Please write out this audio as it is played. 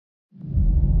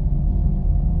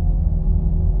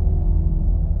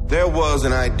There was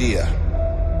an idea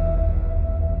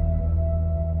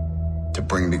to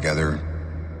bring together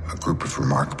a group of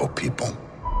remarkable people.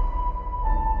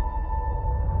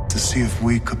 To see if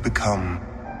we could become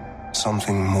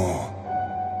something more.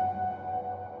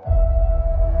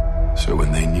 So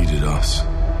when they needed us,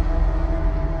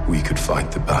 we could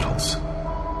fight the battles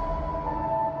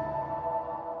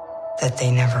that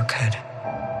they never could.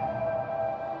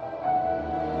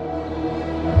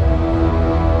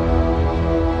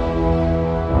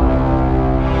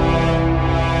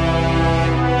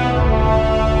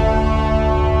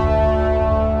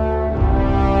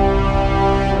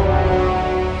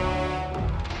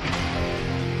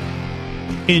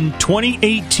 In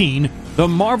 2018, the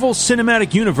Marvel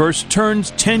Cinematic Universe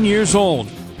turns 10 years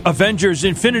old. Avengers: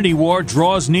 Infinity War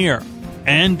draws near.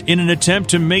 And in an attempt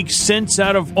to make sense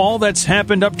out of all that's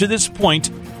happened up to this point,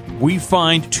 we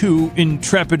find two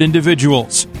intrepid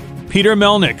individuals. Peter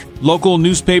Melnick, local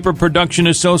newspaper production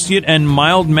associate and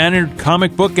mild-mannered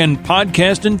comic book and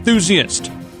podcast enthusiast.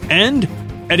 And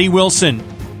Eddie Wilson,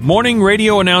 morning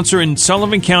radio announcer in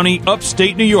Sullivan County,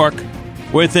 upstate New York,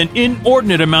 with an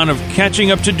inordinate amount of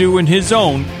catching up to do in his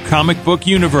own comic book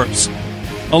universe.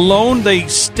 Alone, they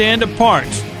stand apart.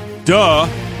 Duh.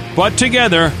 But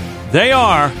together, they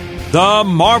are the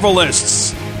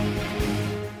Marvelists.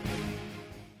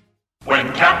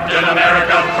 When Captain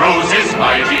America throws his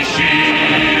mighty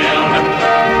shield,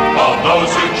 all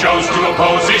those who chose to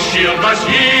oppose his shield must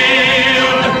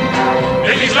yield.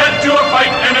 If he's led to a fight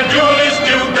and a duel is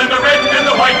due, then the red and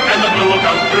the white and the blue will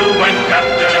come through when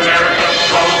Captain America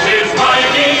throws his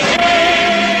mighty shield.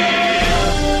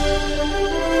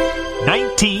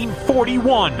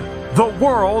 1941. The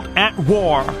world at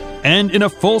war. And in a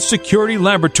full security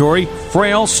laboratory,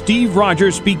 frail Steve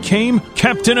Rogers became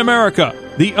Captain America,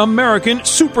 the American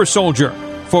super soldier.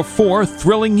 For 4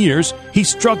 thrilling years, he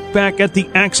struck back at the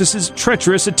Axis'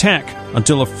 treacherous attack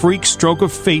until a freak stroke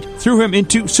of fate threw him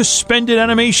into suspended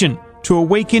animation to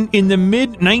awaken in the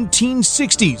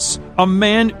mid-1960s, a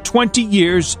man 20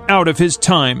 years out of his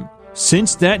time.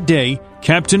 Since that day,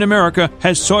 Captain America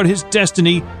has sought his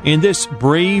destiny in this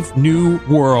brave new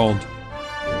world.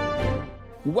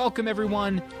 Welcome,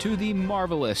 everyone, to the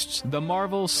Marvelists, the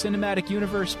Marvel Cinematic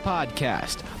Universe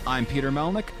podcast. I'm Peter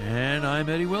Melnick. And I'm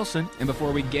Eddie Wilson. And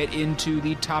before we get into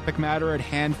the topic matter at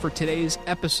hand for today's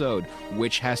episode,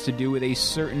 which has to do with a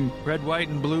certain red, white,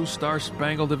 and blue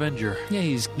star-spangled Avenger. Yeah,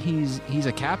 he's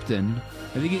a captain.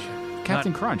 I think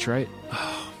Captain Crunch, right?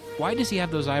 Why does he have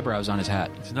those eyebrows on his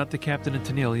hat? It's not the Captain and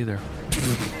Tennille either.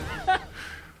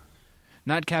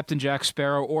 Not Captain Jack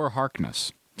Sparrow or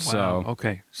Harkness. Wow.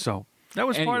 Okay, so that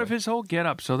was part of his whole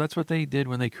get-up, so that's what they did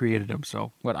when they created him.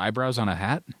 So what, eyebrows on a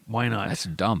hat? Why not? That's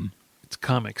dumb. It's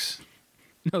comics.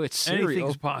 No, it's cereal.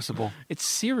 Anything's possible. It's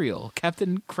cereal.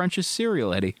 Captain Crunch's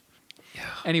cereal, Eddie. Yeah.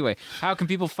 Anyway, how can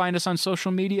people find us on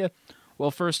social media?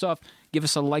 Well, first off, give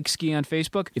us a like ski on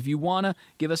Facebook. If you want to,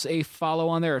 give us a follow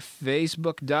on there at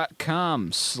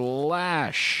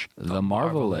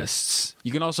facebook.com/TheMarvelists.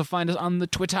 You can also find us on the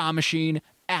Twitter machine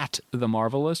at The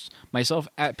Marvelists. Myself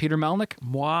at Peter Melnick.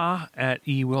 Moi at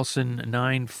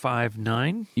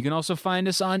eWilson959. You can also find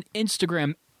us on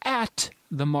Instagram at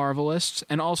The Marvelists,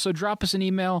 and also drop us an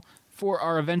email for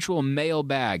our eventual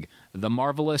mailbag,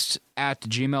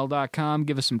 themarvelists@gmail.com.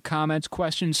 Give us some comments,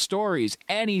 questions, stories,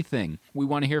 anything. We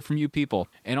want to hear from you people.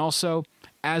 And also,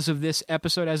 as of this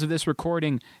episode, as of this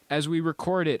recording, as we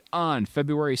record it on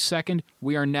February 2nd,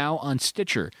 we are now on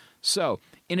Stitcher. So,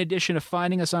 in addition to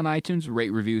finding us on iTunes,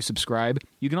 rate, review, subscribe,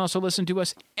 you can also listen to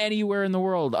us anywhere in the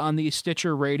world on the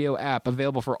Stitcher Radio app,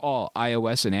 available for all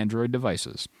iOS and Android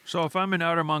devices. So if I'm in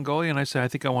Outer Mongolia and I say, I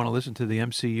think I want to listen to the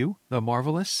MCU, the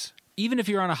Marvelists? Even if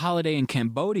you're on a holiday in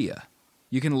Cambodia,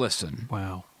 you can listen.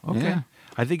 Wow. Okay. Yeah.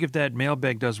 I think if that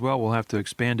mailbag does well, we'll have to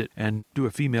expand it and do a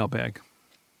female bag.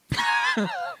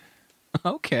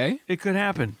 Okay. It could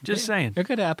happen. Just saying. It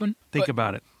could happen. Think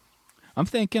about it. I'm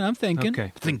thinking.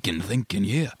 Okay. Thinking,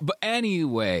 yeah. But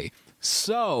anyway,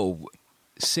 so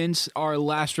since our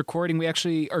last recording, we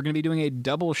actually are going to be doing a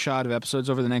double shot of episodes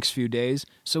over the next few days.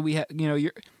 So we have,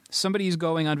 somebody's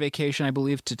going on vacation, I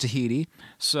believe, to Tahiti.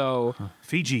 So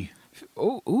Fiji.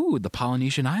 Oh, the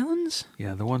Polynesian Islands?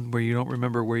 Yeah, the one where you don't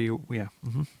remember where you. Yeah.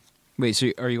 Mm-hmm. Wait,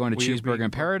 so are you going to Cheeseburger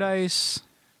in Paradise?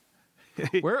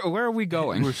 Where are we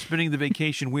going? We're spinning the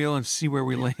vacation wheel and see where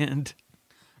we land.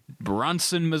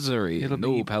 Bronson, Missouri. It'll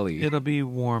be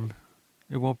warm.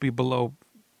 It won't be below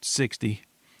 60.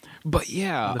 But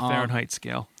yeah, on the Fahrenheit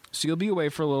scale. So you'll be away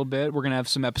for a little bit. We're going to have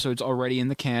some episodes already in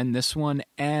the can. This one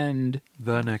and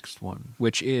the next one,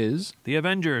 which is the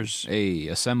Avengers.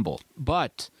 Assemble.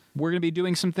 But we're going to be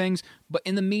doing some things. But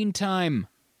in the meantime,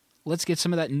 let's get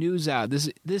some of that news out.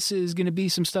 This is going to be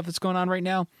some stuff that's going on right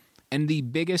now. And the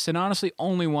biggest and honestly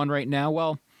only one right now,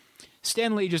 well,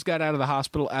 Stan Lee just got out of the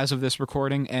hospital as of this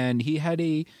recording, and he had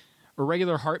a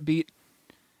irregular heartbeat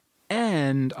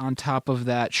and, on top of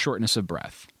that, shortness of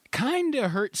breath. Kind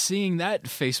of hurt seeing that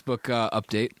Facebook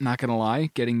update, not going to lie,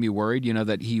 getting me worried,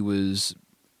 that he was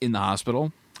in the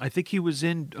hospital. I think he was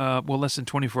in, less than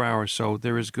 24 hours, so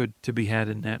there is good to be had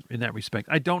in that respect.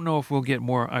 I don't know if we'll get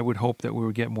more. I would hope that we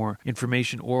will get more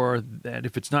information, or that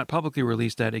if it's not publicly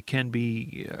released, that it can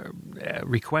be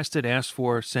requested, asked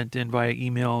for, sent in via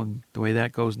email, and the way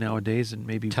that goes nowadays, and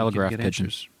maybe telegraph we can get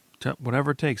pigeons.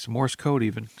 Whatever it takes, Morse code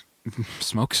even.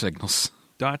 Smoke signals.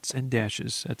 Dots and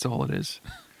dashes, that's all it is.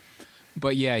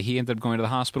 But yeah, he ended up going to the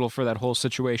hospital for that whole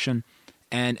situation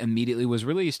and immediately was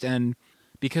released. And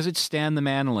because it's Stan the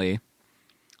Manly,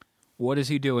 what is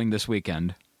he doing this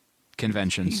weekend?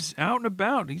 Conventions. He's out and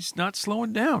about. He's not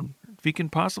slowing down if he can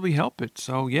possibly help it.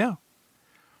 So, yeah.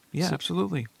 Yeah,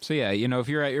 absolutely. So, yeah, if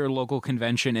you're at your local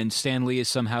convention and Stan Lee is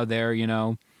somehow there,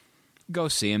 go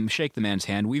see him, shake the man's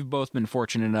hand. We've both been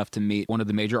fortunate enough to meet one of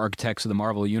the major architects of the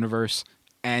Marvel Universe,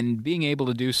 and being able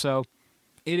to do so,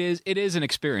 it is an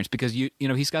experience because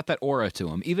he's got that aura to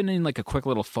him. Even in like a quick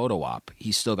little photo op,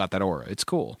 he's still got that aura. It's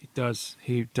cool. He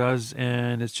does,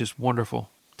 and it's just wonderful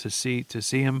to see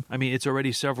him. I mean, it's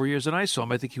already several years that I saw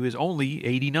him. I think he was only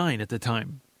 89 at the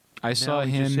time. I saw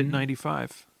him just hit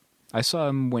 95. I saw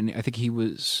him when I think he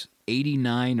was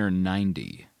 89 or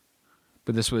 90.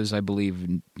 But this was, I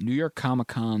believe, New York Comic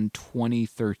Con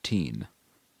 2013.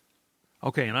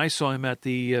 Okay, and I saw him at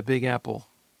the Big Apple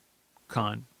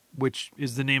Con, which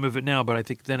is the name of it now, but I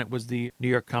think then it was the New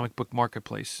York Comic Book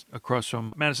Marketplace across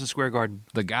from Madison Square Garden.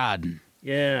 The Garden.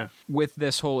 Yeah. With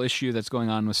this whole issue that's going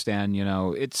on with Stan,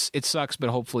 it sucks,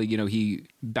 but hopefully, he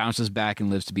bounces back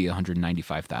and lives to be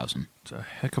 195,000. It's a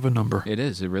heck of a number. It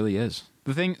is. It really is.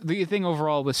 The thing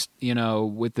overall with,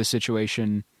 with the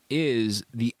situation is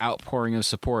the outpouring of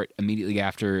support immediately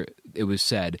after it was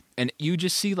said. And you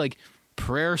just see, like,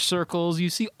 prayer circles, you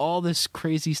see all this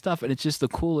crazy stuff, and it's just the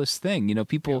coolest thing.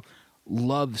 People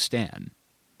love Stan.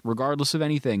 Regardless of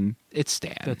anything, it's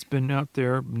Stan. That's been out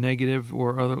there, negative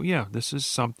or other. Yeah, this is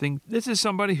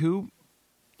somebody who,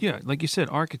 like you said,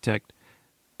 architect,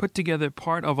 put together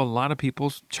part of a lot of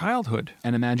people's childhood.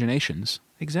 And imaginations.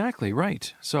 Exactly,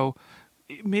 right. So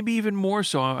maybe even more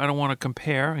so, I don't want to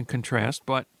compare and contrast,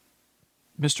 but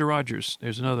Mr. Rogers,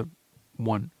 there's another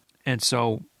one. And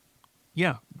so,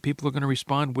 yeah, people are going to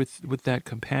respond with that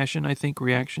compassion, I think,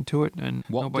 reaction to it. And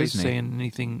Walt nobody's Disney. saying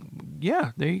anything.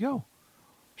 Yeah, there you go.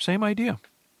 Same idea,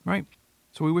 right?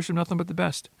 So we wish him nothing but the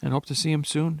best and hope to see him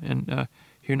soon and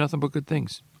hear nothing but good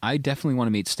things. I definitely want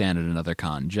to meet Stan at another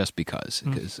con just because.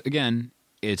 Because, again,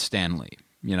 it's Stan Lee,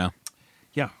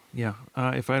 Yeah.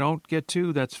 If I don't get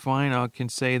to, that's fine. I can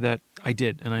say that I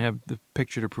did, and I have the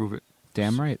picture to prove it.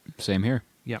 Damn right. Same here.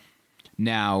 Yeah.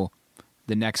 Now,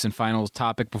 the next and final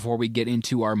topic before we get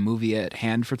into our movie at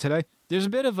hand for today. There's a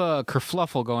bit of a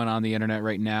kerfluffle going on the internet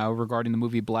right now regarding the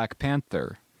movie Black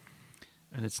Panther.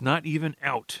 And it's not even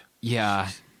out. Yeah.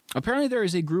 Apparently there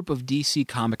is a group of DC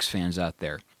Comics fans out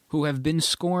there who have been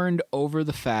scorned over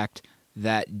the fact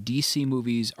that DC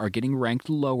movies are getting ranked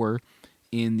lower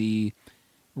in the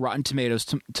Rotten Tomatoes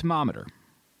thermometer,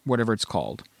 whatever it's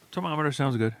called. Thermometer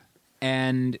sounds good.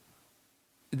 And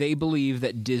they believe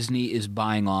that Disney is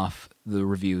buying off the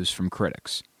reviews from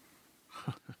critics.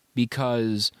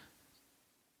 Because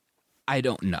I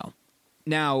don't know.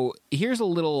 Now, here's a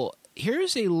little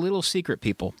secret,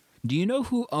 people. Do you know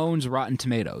who owns Rotten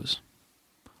Tomatoes?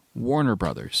 Warner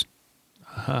Brothers.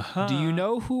 Do you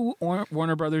know who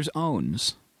Warner Brothers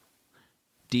owns?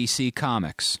 DC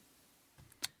Comics.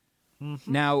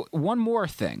 Mm-hmm. Now, one more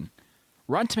thing.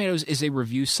 Rotten Tomatoes is a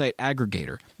review site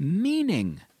aggregator,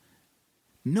 meaning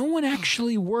no one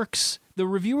actually works. The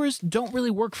reviewers don't really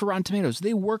work for Rotten Tomatoes.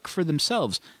 They work for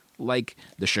themselves, like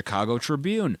the Chicago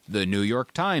Tribune, the New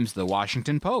York Times, the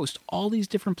Washington Post, all these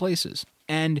different places.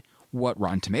 And what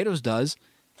Rotten Tomatoes does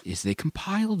is they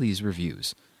compile these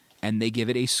reviews, and they give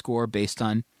it a score based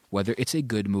on whether it's a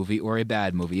good movie or a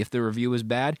bad movie. If the review is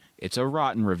bad, it's a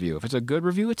rotten review. If it's a good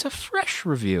review, it's a fresh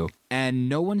review. And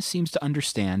no one seems to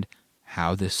understand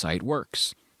how this site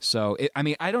works. So,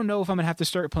 I don't know if I'm going to have to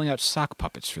start pulling out sock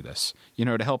puppets for this,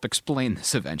 to help explain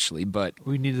this eventually, but...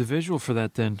 We need the visual for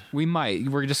that then. We might.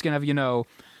 We're just going to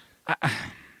have,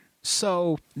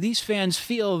 So, these fans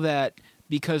feel that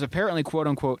because apparently,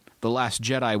 quote-unquote, The Last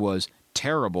Jedi was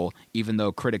terrible, even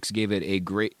though critics gave it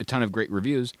a ton of great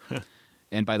reviews...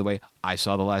 And by the way, I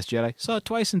saw The Last Jedi. Saw it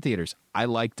twice in theaters. I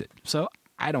liked it. So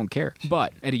I don't care.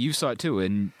 But Eddie, you saw it too,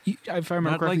 and if I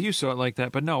remember Not correctly, like you saw it like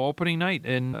that, but no, opening night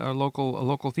in a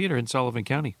local theater in Sullivan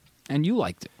County. and you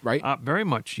liked it, right? Very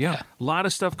much, yeah. A lot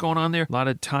of stuff going on there. A lot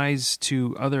of ties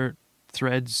to other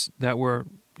threads that were,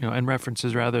 and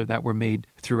references rather that were made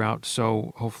throughout.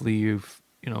 So hopefully you've,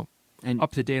 And-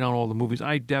 up to date on all the movies.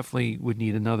 I definitely would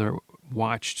need another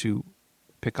watch to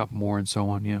pick up more and so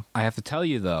on. Yeah. I have to tell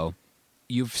you though,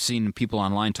 you've seen people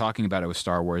online talking about it with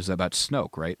Star Wars about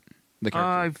Snoke, right? The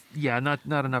character.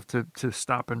 Not enough to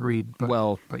stop and read.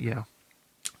 But, but yeah.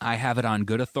 I have it on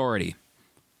good authority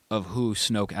of who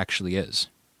Snoke actually is.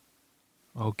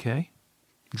 Okay.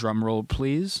 Drum roll,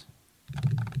 please.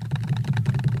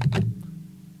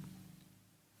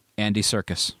 Andy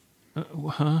Serkis.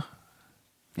 Huh?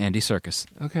 Andy Serkis.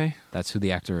 Okay. That's who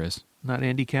the actor is. Not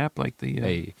Andy Cap, like the.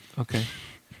 Hey. Okay.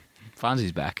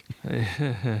 Fonzie's back.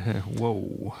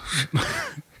 Whoa.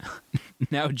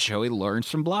 Now Joey Lawrence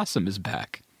from Blossom is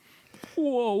back.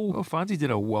 Whoa. Oh, Fonzie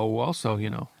did a whoa also,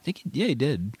 I think he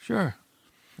did. Sure.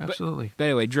 Absolutely. But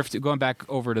anyway, going back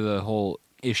over to the whole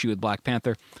issue with Black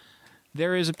Panther,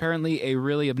 there is apparently a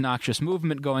really obnoxious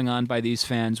movement going on by these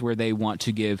fans where they want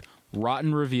to give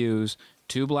rotten reviews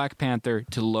to Black Panther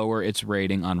to lower its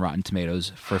rating on Rotten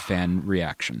Tomatoes for fan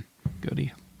reaction.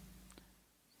 Goody.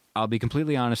 I'll be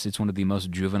completely honest, it's one of the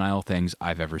most juvenile things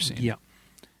I've ever seen. Yeah.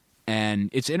 And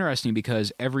it's interesting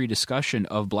because every discussion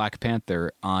of Black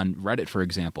Panther on Reddit, for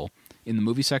example, in the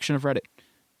movie section of Reddit,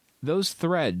 those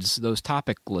threads, those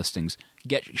topic listings,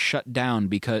 get shut down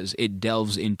because it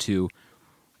delves into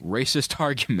racist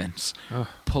arguments,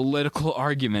 political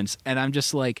arguments, and I'm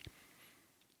just like,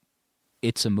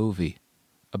 it's a movie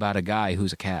about a guy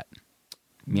who's a cat.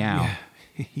 Meow.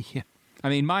 Yeah. I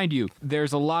mean, mind you,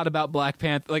 there's a lot about Black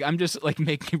Panther. Like, I'm just like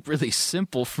making it really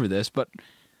simple for this, but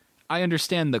I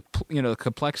understand the the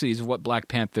complexities of what Black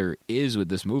Panther is with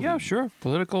this movie. Yeah, sure.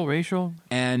 Political, racial,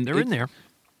 and they're in there.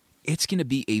 It's going to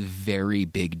be a very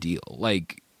big deal.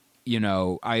 Like,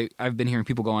 I've been hearing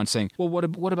people go on saying, "Well,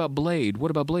 what about Blade?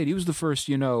 What about Blade? He was the first,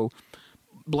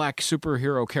 black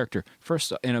superhero character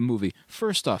first in a movie."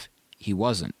 First off, he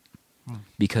wasn't,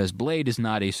 because Blade is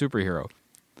not a superhero.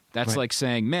 That's like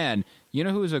saying, man, you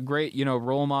know who's a great,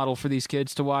 role model for these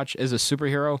kids to watch as a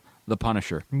superhero? The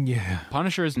Punisher. Yeah.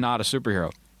 Punisher is not a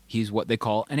superhero. He's what they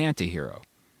call an anti-hero.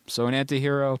 So an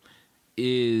anti-hero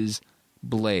is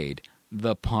Blade,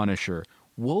 the Punisher,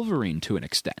 Wolverine to an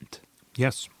extent.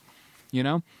 Yes.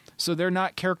 So they're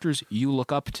not characters you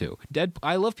look up to.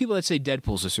 I love people that say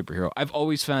Deadpool's a superhero. I've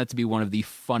always found that to be one of the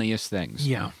funniest things.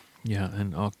 Yeah. Yeah,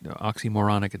 and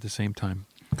oxymoronic at the same time.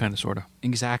 Kind of, sort of.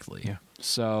 Exactly. Yeah.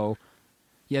 So,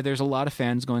 yeah, there's a lot of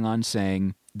fans going on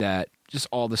saying that just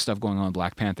all this stuff going on with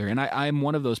Black Panther. And I'm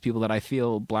one of those people that I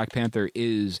feel Black Panther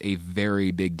is a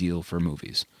very big deal for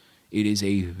movies. It is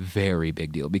a very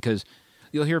big deal because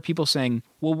you'll hear people saying,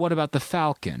 well, what about the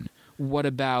Falcon? What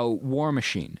about War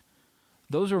Machine?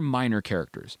 Those are minor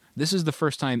characters. This is the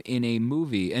first time in a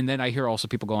movie. And then I hear also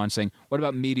people go on saying, what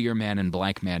about Meteor Man and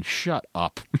Blank Man? Shut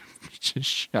up. Just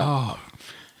shut up.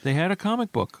 They had a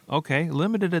comic book. Okay,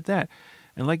 limited at that.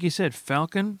 And like you said,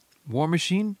 Falcon, War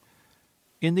Machine,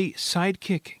 in the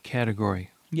sidekick category.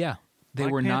 Yeah. They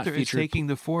Black were Panther not featured. is taking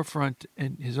the forefront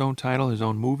in his own title, his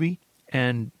own movie.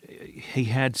 And he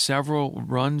had several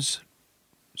runs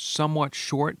somewhat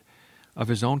short of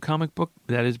his own comic book.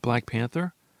 That is Black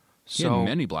Panther. He had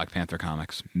many Black Panther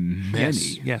comics.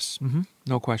 Many. Yes. Mm-hmm.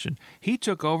 No question. He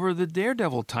took over the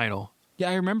Daredevil title.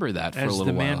 Yeah, I remember that for a as little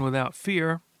the while. Man Without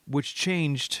Fear, which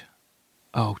changed.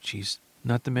 Oh, geez.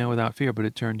 Not the Man Without Fear, but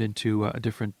it turned into a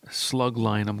different slug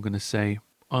line, I'm going to say,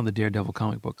 on the Daredevil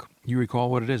comic book. You recall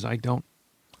what it is? I don't.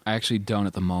 I actually don't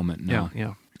at the moment, no.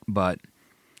 Yeah. But,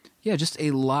 yeah, just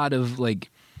a lot of,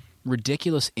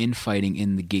 ridiculous infighting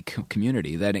in the geek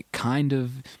community that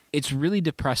it's really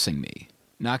depressing me.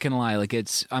 Not going to lie.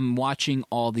 I'm watching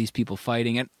all these people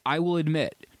fighting, and I will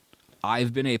admit,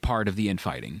 I've been a part of the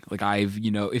infighting.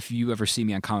 If you ever see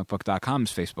me on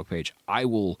comicbook.com's Facebook page, I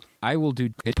will do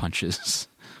hit punches.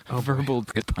 Verbal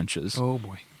hit punches. Oh,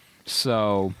 boy.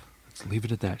 So let's leave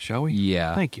it at that, shall we?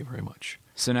 Yeah. Thank you very much.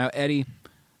 So now, Eddie,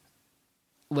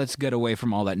 let's get away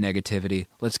from all that negativity.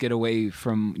 Let's get away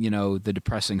from, the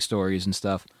depressing stories and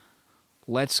stuff.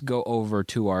 Let's go over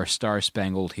to our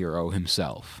star-spangled hero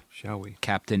himself. Shall we?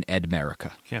 Captain Ed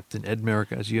America. Captain Ed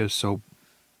America, as he is so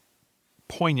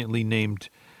poignantly named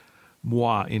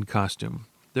moi in costume.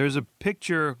 There's a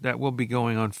picture that will be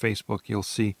going on Facebook. You'll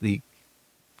see the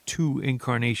two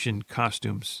incarnation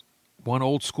costumes, one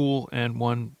old school and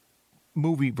one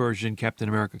movie version Captain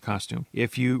America costume.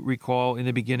 If you recall in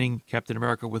the beginning, Captain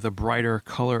America with a brighter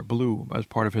color blue as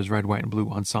part of his red, white, and blue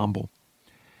ensemble.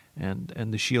 and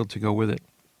the shield to go with it.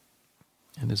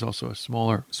 And there's also a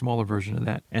smaller version of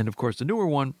that. And, of course, the newer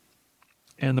one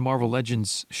and the Marvel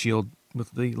Legends shield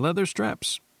with the leather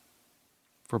straps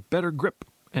for better grip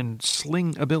and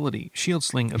shield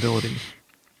sling ability.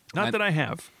 Not that I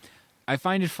have. I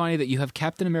find it funny that you have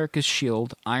Captain America's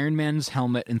shield, Iron Man's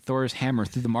helmet, and Thor's hammer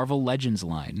through the Marvel Legends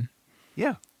line.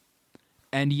 Yeah.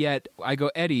 And yet, I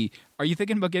go, Eddie, are you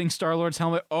thinking about getting Star-Lord's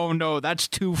helmet? Oh, no, that's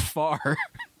too far.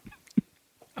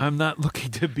 I'm not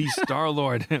looking to be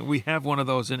Star-Lord. We have one of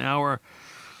those in our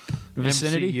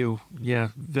vicinity. MCU. Yeah,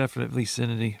 definitely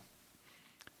vicinity.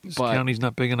 This county's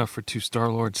not big enough for 2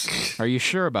 Star-Lords. Are you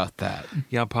sure about that?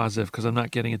 Yeah, I'm positive, because I'm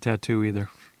not getting a tattoo either.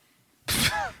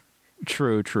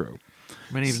 True.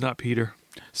 My name's not Peter.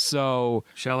 So...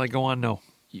 Shall I go on? No.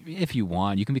 If you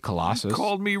want, you can be Colossus. You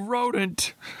called me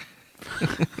rodent.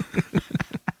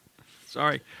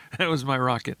 Sorry, that was my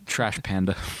rocket. Trash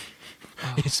panda.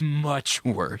 It's much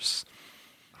worse.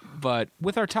 But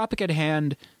with our topic at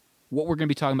hand, what we're going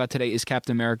to be talking about today is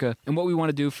Captain America. And what we want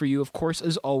to do for you, of course,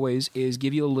 as always, is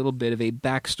give you a little bit of a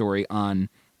backstory on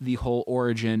the whole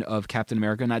origin of Captain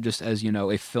America, not just as,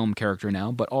 a film character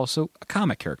now, but also a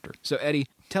comic character. So, Eddie,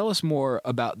 tell us more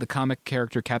about the comic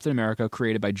character Captain America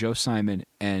created by Joe Simon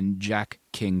and Jack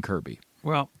King Kirby.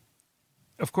 Well,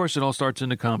 of course, it all starts in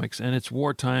the comics, and it's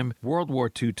wartime, World War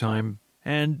II time,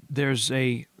 and there's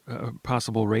a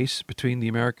possible race between the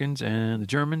Americans and the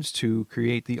Germans to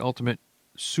create the ultimate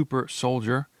super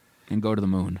soldier. And go to the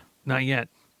moon. Not yet.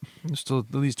 We're still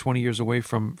at least 20 years away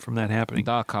from that happening.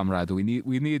 Da, comrade, we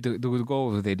need to go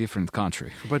with a different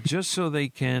country. But just so they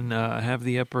can have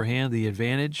the upper hand, the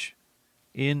advantage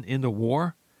in the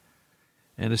war,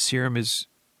 and a serum is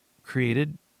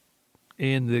created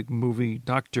in the movie.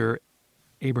 Dr.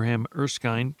 Abraham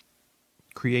Erskine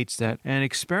creates that and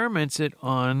experiments it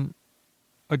on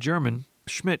a German,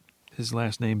 Schmidt, his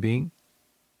last name being,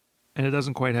 and it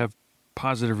doesn't quite have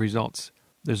positive results.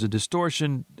 There's a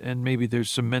distortion, and maybe there's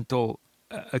some mental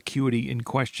acuity in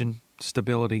question,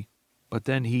 stability, but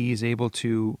then he's able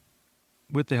to,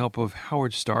 with the help of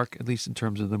Howard Stark, at least in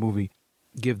terms of the movie,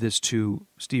 give this to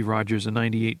Steve Rogers, a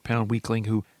 98-pound weakling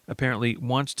who apparently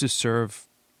wants to serve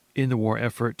in the war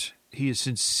effort. He is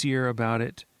sincere about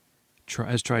it,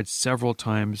 has tried several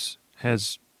times,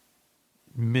 has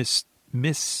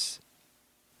misplaced,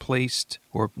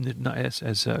 or not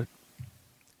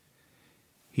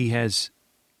he has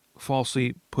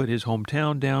falsely put his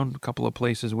hometown down a couple of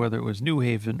places, whether it was New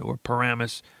Haven or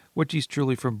Paramus, which he's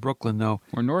truly from Brooklyn, though.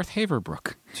 Or North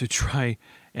Haverbrook. To try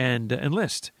and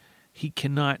enlist. He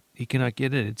cannot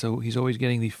get in it, so he's always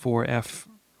getting the 4F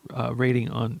rating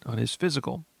on his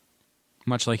physical.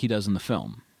 Much like he does in the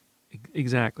film.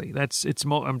 Exactly.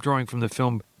 I'm drawing from the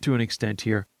film to an extent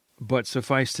here. But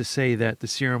suffice to say that the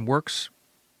serum works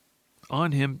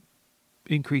on him,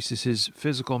 increases his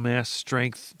physical mass,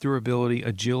 strength, durability,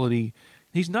 agility.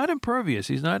 He's not impervious.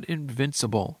 He's not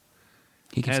invincible.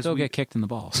 He can still get kicked in the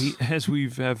balls. As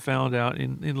we've found out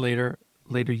in later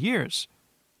years.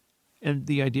 And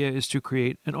the idea is to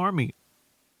create an army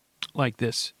like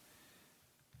this.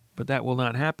 But that will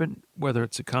not happen, whether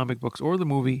it's the comic books or the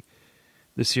movie.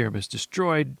 The serum is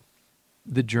destroyed.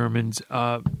 The Germans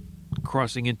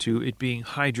crossing into it being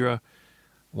Hydra,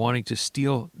 wanting to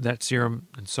steal that serum,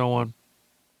 and so on.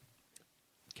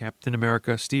 Captain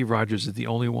America, Steve Rogers, is the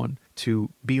only one to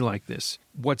be like this.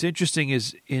 What's interesting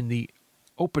is in the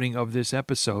opening of this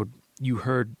episode, you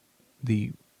heard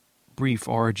the brief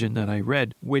origin that I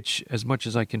read, which, as much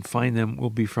as I can find them, will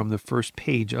be from the first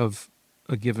page of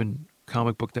a given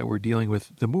comic book that we're dealing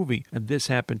with, the movie. And this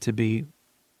happened to be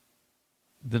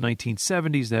the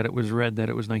 1970s, that it was read that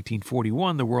it was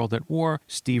 1941, the world at war.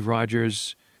 Steve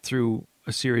Rogers, through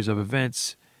a series of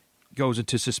events, goes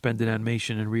into suspended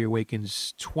animation and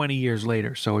reawakens 20 years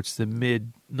later. So it's the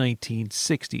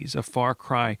mid-1960s, a far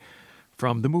cry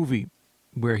from the movie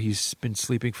where he's been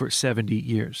sleeping for 70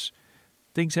 years.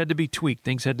 Things had to be tweaked.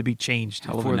 Things had to be changed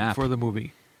for the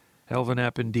movie. Hell of a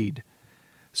nap indeed.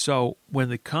 So when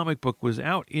the comic book was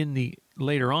out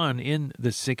later on in the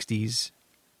 60s,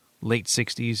 late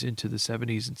 60s into the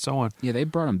 70s and so on. Yeah, they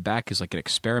brought him back as like an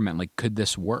experiment. Like, could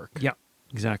this work? Yeah,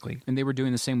 exactly. And they were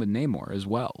doing the same with Namor as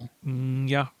well.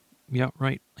 Yeah,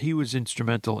 right. He was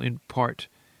instrumental in part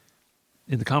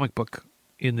in the comic book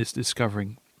in this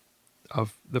discovering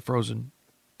of the frozen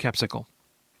capsicle.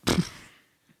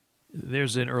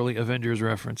 There's an early Avengers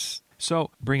reference.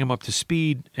 So bring him up to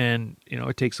speed, and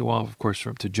it takes a while, of course, for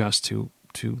him to adjust to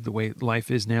the way life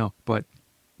is now. But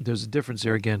there's a difference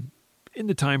there again in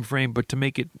the time frame, but to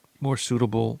make it more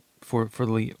suitable for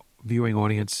the viewing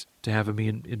audience to have him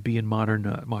be in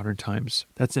modern times.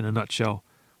 That's in a nutshell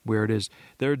where it is.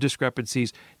 There are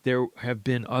discrepancies. There have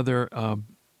been other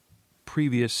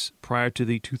prior to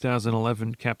the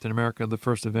 2011 Captain America, the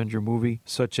first Avenger movie,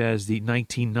 such as the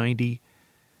 1990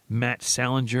 Matt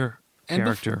Salinger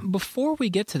character. And before we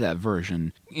get to that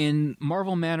version, in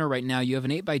Marvel Manor right now, you have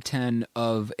an 8x10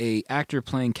 of a actor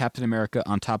playing Captain America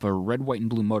on top of a red, white, and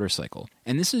blue motorcycle.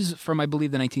 And this is from, I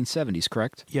believe, the 1970s,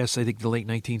 correct? Yes, I think the late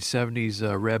 1970s.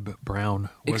 Reb Brown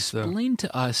was Explain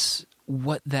to us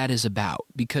what that is about,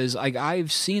 because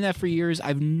I've seen that for years.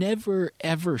 I've never,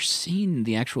 ever seen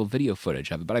the actual video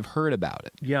footage of it, but I've heard about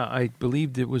it. Yeah, I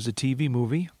believed it was a TV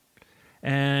movie.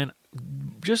 And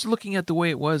just looking at the way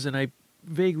it was, and I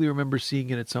vaguely remember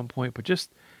seeing it at some point, but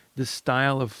just the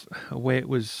style of the way it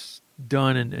was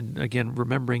done, and again,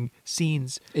 remembering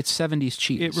scenes. It's 70s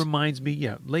cheese. It reminds me,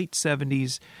 late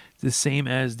 70s, the same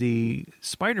as the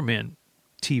Spider-Man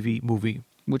TV movie.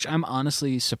 Which I'm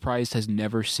honestly surprised has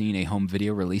never seen a home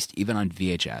video released, even on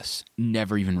VHS.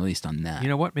 Never even released on that. You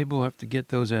know what? Maybe we'll have to get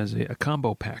those as a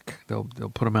combo pack. They'll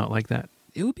put them out like that.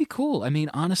 It would be cool. I mean,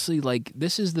 honestly,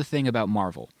 this is the thing about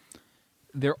Marvel.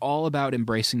 They're all about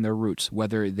embracing their roots,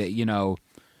 whether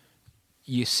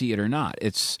you see it or not.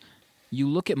 You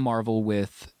look at Marvel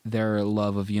with their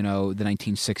love of, the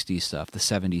 1960s stuff, the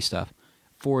 70s stuff,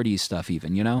 40s stuff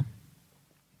even,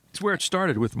 It's where it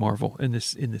started with Marvel in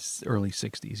this early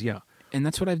 60s, yeah. And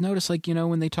that's what I've noticed,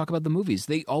 when they talk about the movies.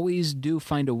 They always do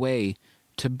find a way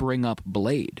to bring up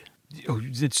Blade. Oh,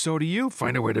 so do you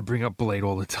find a way to bring up Blade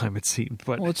all the time, it seems.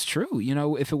 But well, it's true.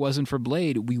 If it wasn't for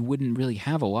Blade, we wouldn't really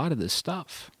have a lot of this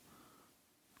stuff.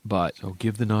 But so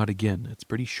give the nod again. It's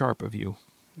pretty sharp of you,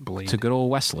 Blade. To good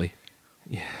old Wesley.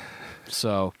 Yeah.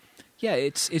 So, yeah,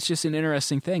 it's just an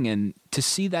interesting thing. And to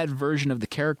see that version of the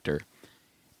character,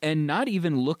 and not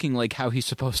even looking like how he's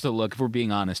supposed to look, if we're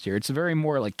being honest here. It's very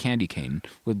more like Candy Cane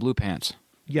with blue pants.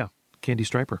 Yeah, Candy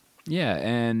Striper. Yeah,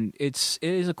 and it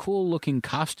is a cool looking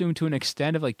costume to an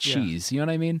extent of cheese. Yeah. You know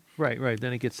what I mean? Right.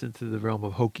 Then it gets into the realm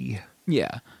of hokey.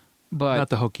 Yeah, but not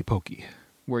the hokey pokey.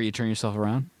 Where you turn yourself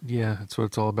around. Yeah, that's what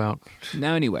it's all about.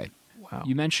 Now, anyway, wow.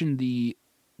 You mentioned the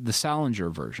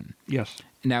Salinger version. Yes.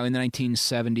 Now, in the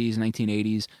 1970s,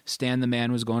 1980s, Stan the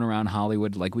Man was going around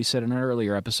Hollywood, like we said in an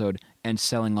earlier episode, and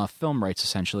selling off film rights.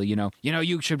 Essentially,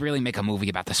 you should really make a movie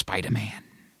about the Spider-Man.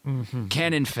 Mm-hmm.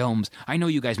 Canon Films, I know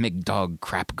you guys make dog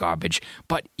crap garbage,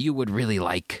 but you would really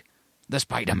like the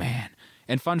Spider-Man.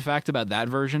 And fun fact about that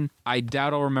version, I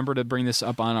doubt I'll remember to bring this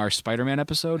up on our Spider-Man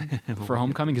episode for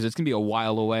Homecoming, because it's going to be a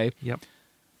while away. Yep.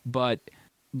 But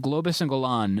Globus and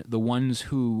Golan, the ones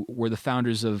who were the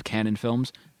founders of Canon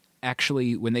Films,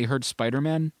 actually, when they heard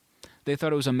Spider-Man, they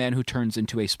thought it was a man who turns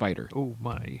into a spider. Oh,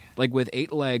 my. Like with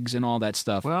 8 legs and all that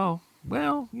stuff. Well,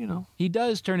 He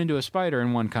does turn into a spider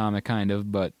in one comic, kind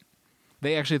of, but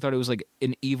they actually thought it was like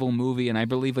an evil movie, and I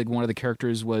believe one of the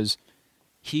characters was,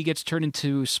 he gets turned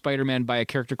into Spider-Man by a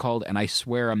character called, and I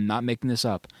swear I'm not making this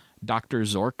up, Dr.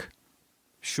 Zork.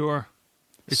 Sure.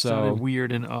 It sounded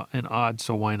weird and odd,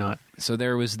 so why not? So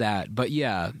there was that. But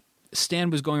yeah,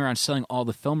 Stan was going around selling all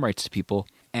the film rights to people,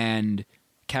 and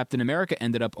Captain America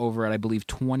ended up over at, I believe,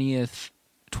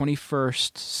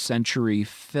 21st Century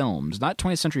Films, not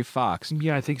 20th Century Fox.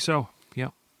 Yeah, I think so. Yeah.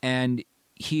 And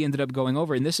he ended up going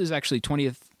over, and this is actually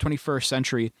 21st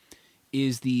Century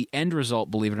is the end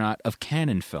result, believe it or not, of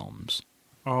Canon Films.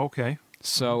 Oh, okay.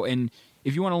 So, and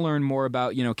if you want to learn more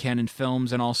about, Canon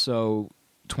Films and also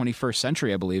 21st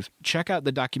Century, I believe, check out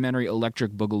the documentary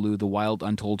Electric Boogaloo, The Wild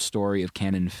Untold Story of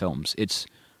Canon Films. It's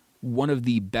one of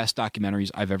the best documentaries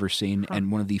I've ever seen,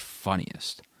 and one of the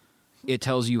funniest. It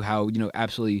tells you how,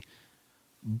 absolutely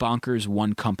bonkers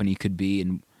one company could be,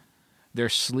 and their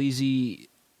sleazy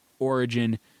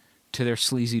origin to their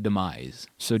sleazy demise.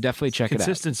 So definitely check it out.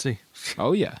 Consistency.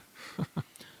 Oh, yeah.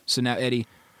 So now, Eddie,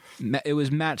 it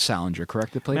was Matt Salinger,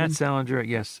 correct? That played him? Matt Salinger,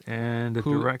 yes. And the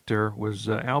director was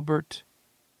Albert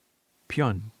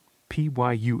Pyun,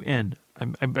 Pyun.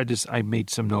 I made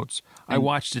some notes. I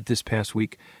watched it this past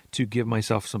week to give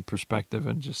myself some perspective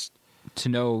and just to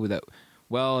know that,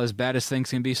 well, as bad as things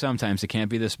can be sometimes, it can't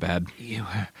be this bad.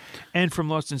 Yeah. And from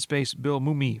Lost in Space, Bill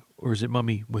Mumy, or is it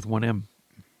Mummy with one M,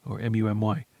 or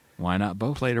M-U-M-Y? Why not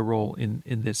both? Played a role in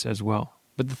this as well.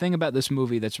 But the thing about this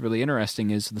movie that's really interesting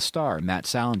is the star, Matt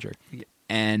Salinger. Yeah.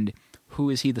 And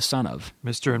who is he the son of?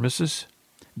 Mr. and Mrs.?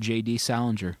 J.D.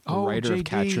 Salinger, the writer of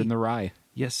Catcher in the Rye.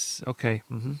 Yes, okay.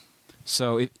 Mm-hmm.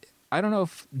 So, I don't know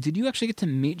if... Did you actually get to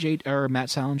meet Matt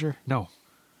Salinger? No.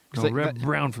 Reb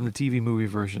Brown from the TV movie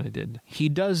version I did. He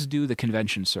does do the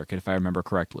convention circuit, if I remember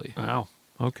correctly. Wow,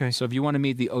 okay. So if you want to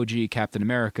meet the OG Captain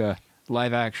America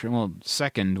live action,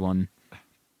 second one,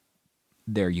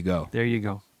 there you go. There you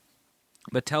go.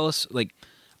 But tell us,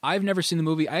 I've never seen the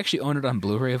movie. I actually own it on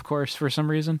Blu-ray, of course, for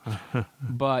some reason.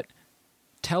 But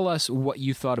tell us what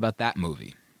you thought about that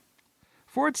movie.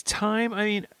 For its time, I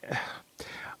mean,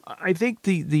 I think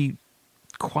the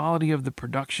quality of the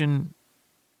production,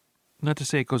 not to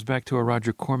say it goes back to a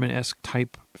Roger Corman-esque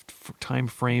type time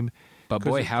frame. But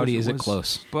boy, howdy, is it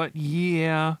close. But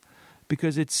yeah,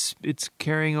 because it's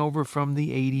carrying over from the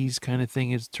 80s kind of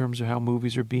thing in terms of how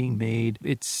movies are being made.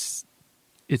 It's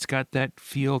got that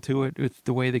feel to it with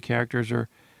the way the characters are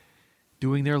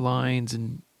doing their lines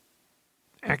and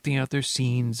acting out their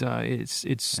scenes.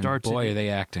 It starts. And boy, are they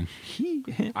acting!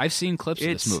 I've seen clips of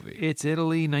this movie. It's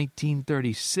Italy,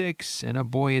 1936, and a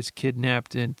boy is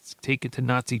kidnapped and taken to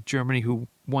Nazi Germany, who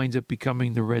winds up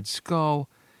becoming the Red Skull.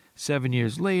 7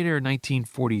 years later,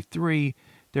 1943,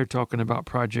 they're talking about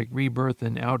Project Rebirth,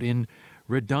 and out in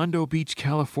Redondo Beach,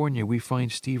 California, we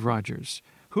find Steve Rogers,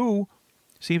 who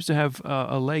seems to have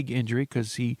a leg injury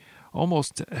because he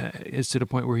almost is to the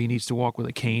point where he needs to walk with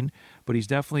a cane, but he's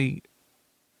definitely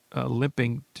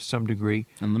limping to some degree.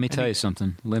 And let me tell you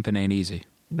something, limping ain't easy.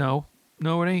 No,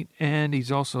 it ain't. And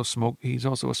he's also a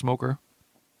smoker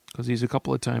because he's a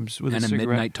couple of times with a cigarette. And a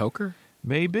midnight toker?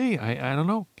 Maybe. I don't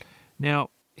know.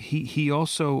 Now, he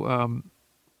also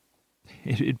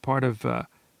in part of how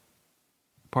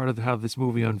this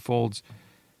movie unfolds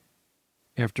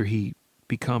after he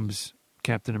becomes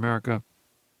Captain America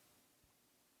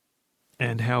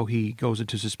and how he goes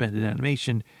into suspended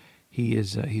animation.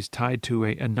 He's tied to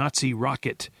a Nazi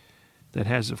rocket that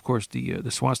has, of course, the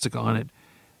swastika on it.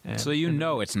 And, so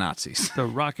it's Nazis. The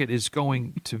rocket is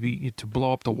going to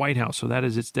blow up the White House, so that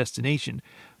is its destination.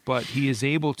 But he is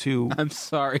able to. I'm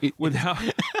sorry. Without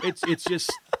it's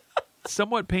just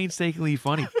somewhat painstakingly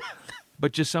funny,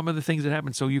 but just some of the things that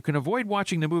happen. So you can avoid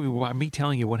watching the movie by me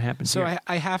telling you what happens. So here.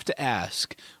 I have to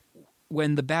ask.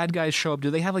 When the bad guys show up,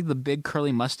 do they have like the big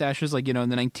curly mustaches, like in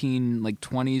the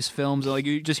 1920s films? Or, like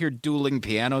you just hear dueling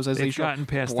pianos as they show up? Gotten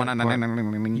past that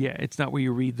part. Yeah, it's not where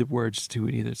you read the words to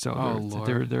it either. So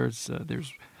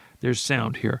there's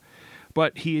sound here,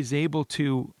 but he is able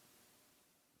to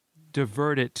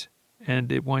divert it,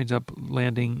 and it winds up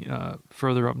landing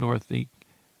further up north. He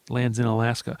lands in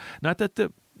Alaska. Not that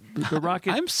the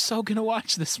rocket. I'm so gonna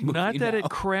watch this movie. Not that it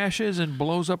crashes and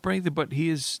blows up or anything, but he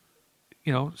is.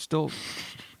 Still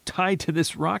tied to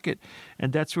this rocket,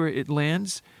 and that's where it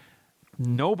lands.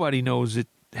 Nobody knows it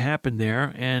happened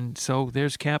there, and so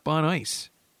there's Cap on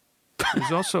ice.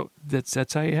 There's also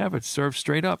that's how you have it, served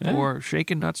straight up or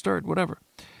shaken, not stirred, whatever.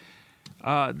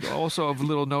 Also, a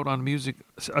little note on music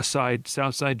aside,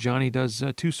 Southside Johnny does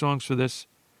 2 songs for this,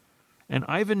 and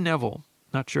Ivan Neville,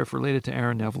 not sure if related to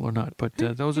Aaron Neville or not, but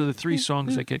those are the 3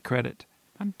 songs that get credit.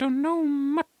 I don't know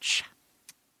much.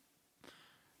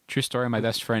 True story, my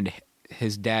best friend,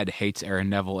 his dad hates Aaron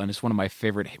Neville, and it's one of my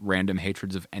favorite random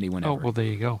hatreds of anyone ever. Oh, well, there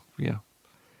you go. Yeah.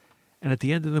 And at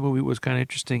the end of the movie, what was kind of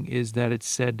interesting is that it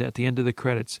said at the end of the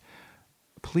credits,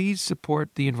 please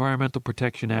support the Environmental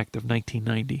Protection Act of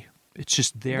 1990. It's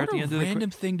just there at the end of the credits. What a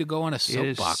random thing to go on a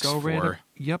soapbox for. Random.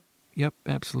 Yep,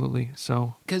 absolutely.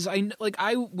 So, because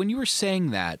when you were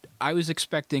saying that, I was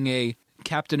expecting a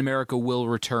Captain America will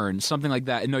return, something like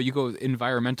that. No, you go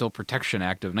Environmental Protection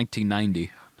Act of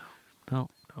 1990. No.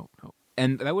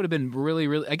 And that would have been really,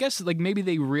 really. I guess maybe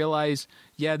they realize,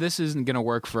 this isn't going to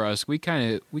work for us. We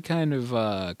kind of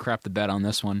crapped the bed on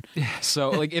this one.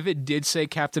 So if it did say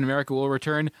Captain America will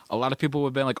return, a lot of people would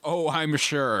have been like, "Oh, I'm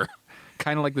sure."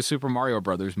 Kind of like the Super Mario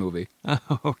Brothers movie.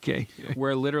 Okay.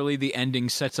 Where literally the ending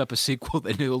sets up a sequel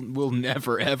that will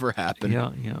never ever happen.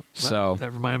 Yeah. So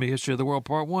that reminded me of History of the World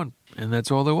Part 1, and that's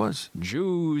all there was.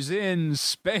 Jews in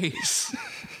space.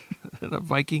 At a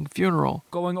Viking funeral.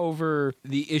 Going over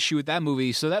the issue with that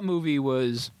movie. So that movie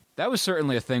was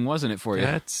certainly a thing, wasn't it, for you?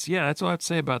 That's all I have to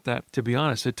say about that. To be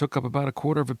honest, it took up about a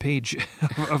quarter of a page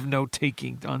of note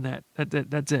taking on that.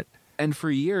 That's it. And for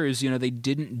years, they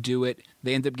didn't do it.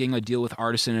 They ended up getting a deal with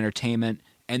Artisan Entertainment.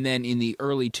 And then in the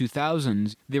early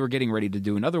 2000s, they were getting ready to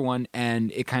do another one,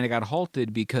 and it kind of got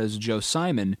halted because Joe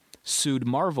Simon sued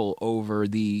Marvel over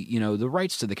the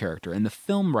rights to the character and the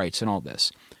film rights and all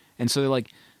this. And so they're like,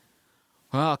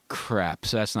 well, crap,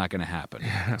 so that's not going to happen.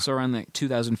 Yeah. So around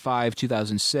 2005,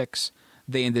 2006,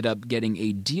 they ended up getting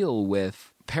a deal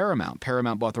with Paramount.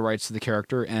 Paramount bought the rights to the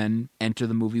character and Enter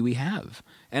the movie we have.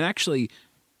 And actually,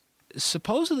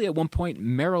 supposedly at one point,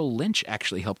 Merrill Lynch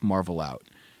actually helped Marvel out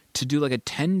to do a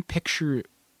 10-picture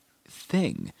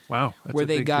thing. Wow, that's where a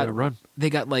big run. They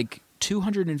got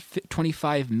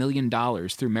 $225 million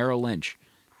through Merrill Lynch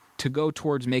to go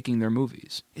towards making their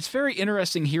movies. It's very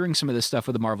interesting hearing some of this stuff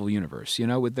with the Marvel Universe,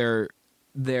 with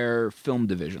their film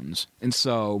divisions. And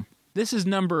so This is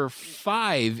number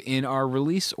 5 in our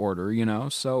release order,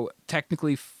 so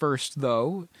technically first,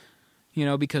 though,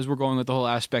 because we're going with the whole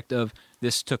aspect of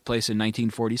this took place in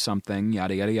 1940-something,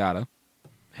 yada, yada, yada.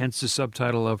 Hence the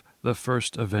subtitle of The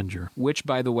First Avenger. Which,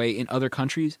 by the way, in other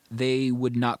countries, they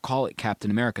would not call it Captain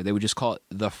America. They would just call it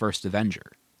The First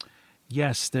Avenger.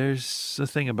 Yes, there's a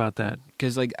thing about that.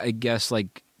 Because, I guess,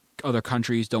 other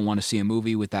countries don't want to see a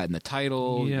movie with that in the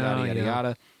title, yada, yada,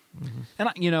 yada.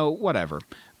 Mm-hmm. And, whatever.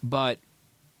 But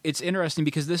it's interesting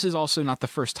because this is also not the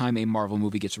first time a Marvel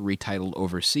movie gets retitled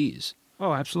overseas.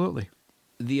 Oh, absolutely.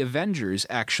 The Avengers,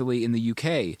 actually, in the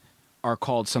UK, are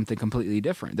called something completely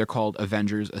different. They're called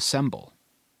Avengers Assemble.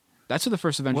 That's what the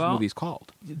first Avengers movie is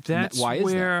called. That's why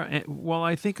is that? Well,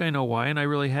 I think I know why, and I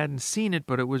really hadn't seen it,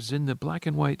 but it was in the black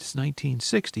and white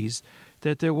 1960s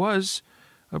that there was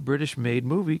a British-made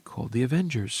movie called The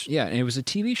Avengers. Yeah, and it was a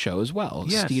TV show as well,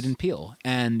 yes. Steed and Peel.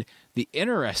 And the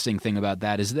interesting thing about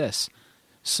that is this.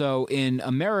 So in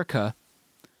America,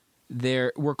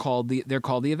 they're called the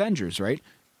Avengers, right?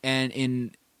 And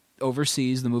in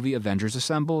overseas, the movie Avengers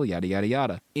Assemble, yada, yada,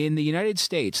 yada. In the United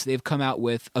States, they've come out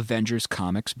with Avengers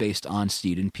comics based on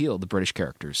Steed and Peel, the British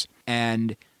characters.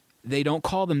 And they don't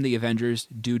call them the Avengers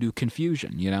due to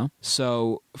confusion,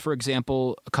 So, for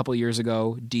example, a couple of years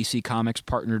ago, DC Comics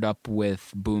partnered up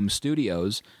with Boom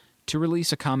Studios to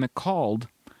release a comic called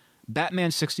Batman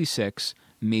 66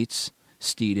 Meets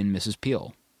Steed and Mrs.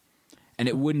 Peel. And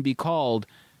it wouldn't be called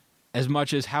as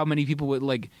much as how many people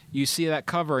would, you see that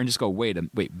cover and just go, wait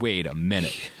a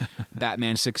minute.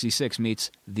 Batman 66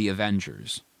 meets The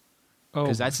Avengers.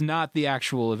 Because that's not the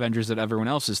actual Avengers that everyone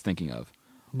else is thinking of.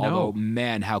 No. Although,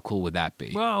 man, how cool would that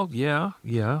be? Well, yeah,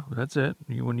 that's it.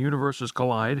 When universes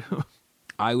collide.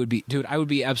 I would be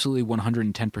absolutely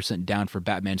 110% down for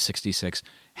Batman 66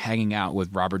 hanging out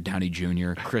with Robert Downey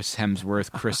Jr., Chris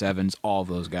Hemsworth, Chris Evans, all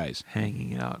those guys.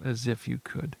 Hanging out as if you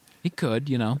could. He could,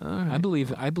 Right.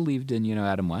 I believed in,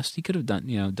 Adam West. He could have done,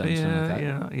 done something like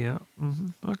that. Yeah.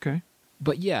 Mm-hmm. Okay.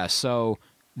 But yeah, so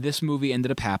this movie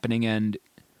ended up happening, and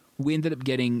we ended up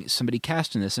getting somebody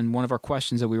cast in this. And one of our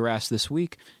questions that we were asked this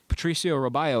week, Patricio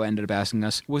Robayo ended up asking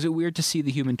us, was it weird to see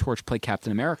the Human Torch play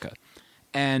Captain America?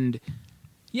 And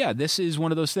yeah, this is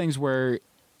one of those things where,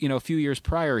 a few years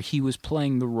prior, he was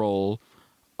playing the role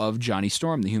of Johnny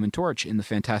Storm, the Human Torch, in the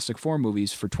Fantastic Four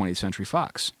movies for 20th Century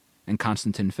Fox and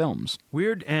Constantine Films.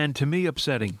 Weird and, to me,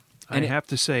 upsetting. And I have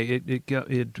to say,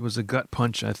 it was a gut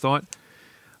punch.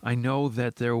 I know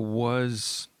that there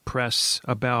was press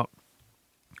about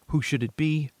who should it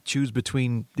be, choose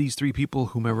between these three people,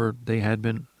 whomever they had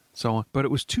been, so on. But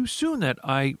it was too soon that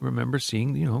I remember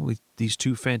seeing, these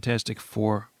two Fantastic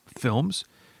Four films.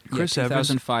 Chris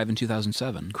 2005 Evans, and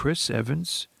 2007. Chris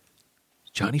Evans,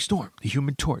 Johnny Storm, the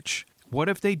Human Torch. What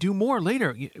if they do more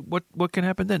later? What can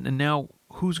happen then? And now,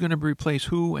 who's going to replace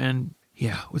who? And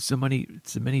yeah, what's the money?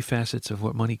 It's the many facets of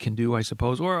what money can do, I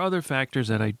suppose, or other factors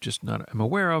that I just not am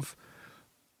aware of.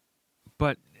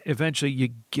 But eventually, you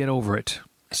get over it.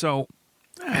 So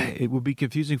it will be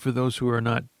confusing for those who are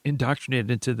not indoctrinated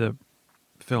into the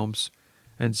films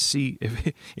and see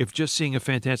if just seeing a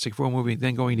Fantastic Four movie,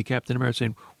 then going to Captain America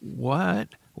saying, what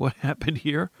happened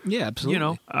here? Yeah,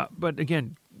 absolutely. But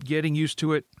again, getting used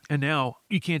to it, and now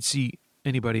you can't see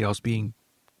anybody else being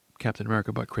Captain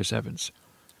America but Chris Evans.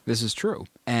 This is true.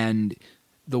 And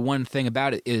the one thing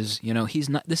about it is,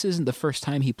 this isn't the first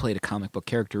time he played a comic book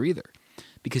character either,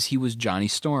 because he was Johnny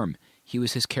Storm. He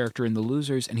was his character in The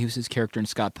Losers, and he was his character in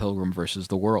Scott Pilgrim vs.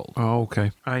 the World. Oh,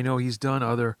 okay. I know he's done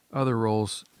other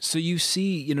roles. So you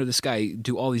see, this guy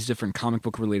do all these different comic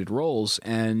book related roles,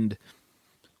 and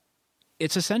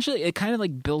it's essentially, it kind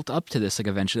of built up to this,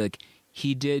 eventually,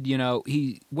 he did,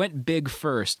 he went big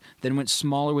first, then went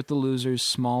smaller with The Losers,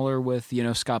 smaller with,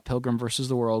 Scott Pilgrim vs.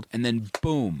 the World, and then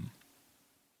boom,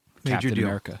 Major Captain deal.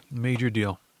 America. Major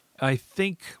deal. I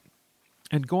think,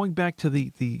 and going back to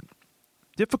the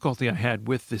difficulty I had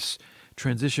with this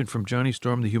transition from Johnny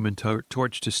Storm, the Human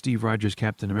Torch, to Steve Rogers,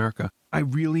 Captain America, I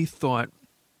really thought,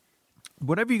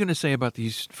 whatever you're going to say about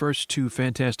these first two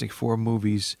Fantastic Four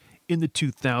movies in the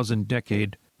 2000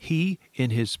 decade, he,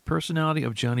 in his personality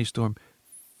of Johnny Storm,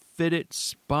 fit it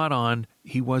spot on.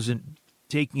 He wasn't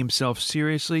taking himself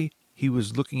seriously. He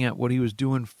was looking at what he was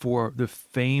doing for the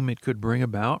fame it could bring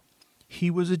about. He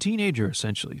was a teenager,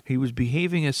 essentially. He was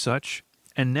behaving as such.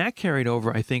 And that carried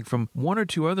over, I think, from one or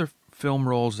two other film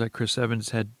roles that Chris Evans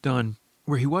had done,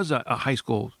 where he was a high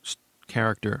school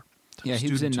character. Yeah,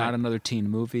 he was in Not Another Teen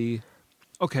Movie.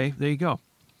 Okay, there you go.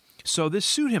 So this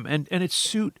suit him, and it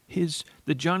suit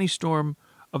the Johnny Storm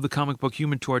of the comic book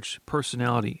Human Torch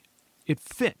personality. It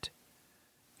fit.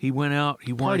 He went out.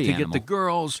 He wanted Party to animal. get the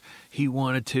girls. He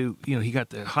wanted to, he got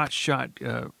the hot shot,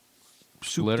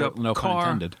 souped up no pun car.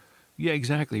 intended. Yeah,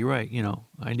 exactly right.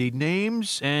 I need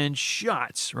names and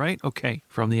shots, right? Okay,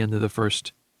 from the end of the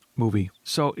first movie.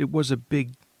 So it was a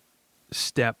big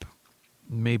step,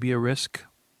 maybe a risk,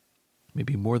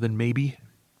 maybe more than maybe.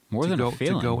 More than a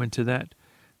feeling. To go into that.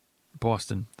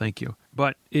 Boston, thank you.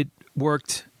 But it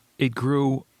worked. It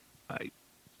grew. I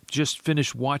just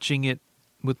finished watching it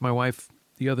with my wife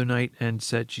the other night and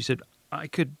she said, I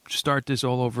could start this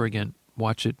all over again.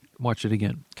 Watch it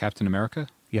again. Captain America?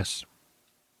 Yes,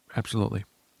 absolutely.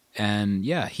 And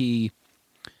yeah,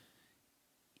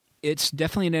 it's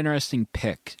definitely an interesting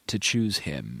pick to choose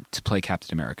him to play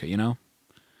Captain America, Yeah.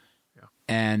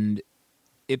 And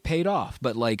it paid off.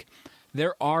 But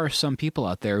there are some people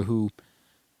out there who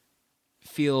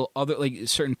feel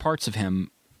certain parts of him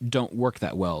don't work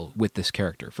that well with this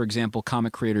character. For example,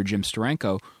 comic creator Jim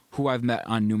Steranko, who I've met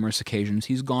on numerous occasions,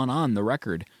 he's gone on the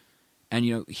record,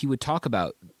 and he would talk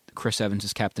about Chris Evans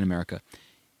as Captain America.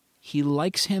 He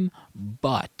likes him,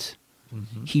 but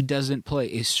he doesn't play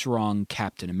a strong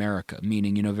Captain America,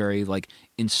 meaning very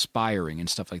inspiring and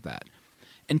stuff like that.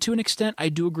 And to an extent, I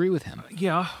do agree with him.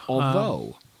 Yeah.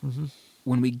 Although,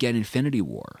 when we get Infinity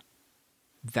War,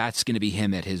 that's going to be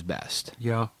him at his best.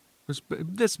 Yeah.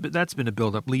 That's been a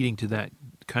build-up leading to that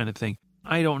kind of thing.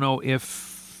 I don't know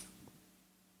if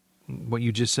what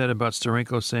you just said about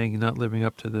Steranko saying not living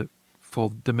up to the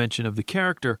full dimension of the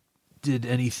character did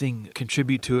anything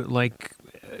contribute to it,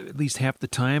 at least half the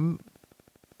time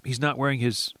he's not wearing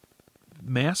his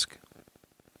mask,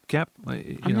 cap?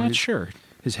 I'm not sure.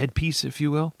 His headpiece, if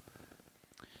you will.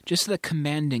 Just the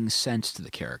commanding sense to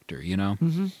the character,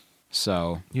 Mm-hmm.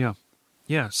 So yeah.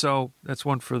 So that's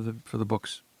one for the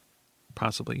books,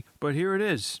 possibly. But here it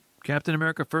is: Captain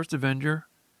America: First Avenger,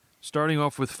 starting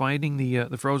off with finding the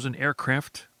frozen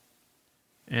aircraft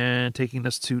and taking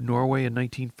us to Norway in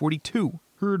 1942.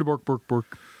 Who let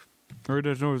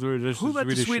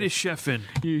the Swedish chef in?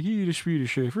 Yeah, he the Swedish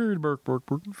chef.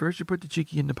 First, you put the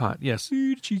cheeky in the pot. Yes.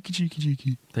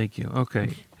 Cheeky. Thank you.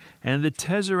 Okay. And the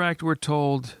Tesseract, we're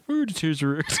told, The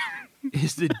Tesseract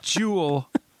is the jewel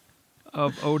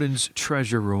of Odin's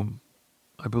treasure room.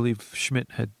 I believe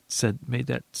Schmidt had made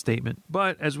that statement.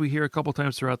 But as we hear a couple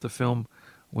times throughout the film,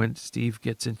 when Steve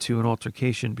gets into an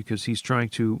altercation because he's trying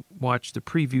to watch the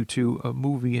preview to a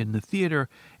movie in the theater,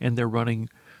 and they're running,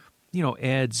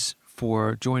 ads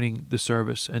for joining the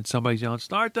service, and somebody's yelling,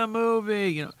 "Start the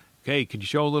movie!" Okay, can you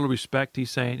show a little respect? He's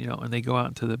saying, and they go out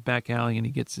into the back alley, and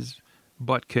he gets his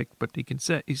butt kicked, but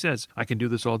he says, "I can do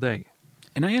this all day."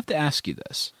 And I have to ask you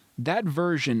this. That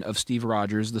version of Steve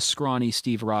Rogers, the scrawny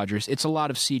Steve Rogers, it's a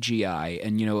lot of CGI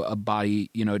and, a body,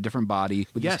 a different body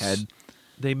with his head.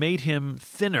 They made him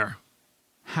thinner.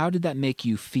 How did that make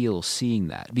you feel seeing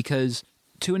that? Because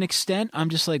to an extent, I'm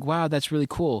just like, wow, that's really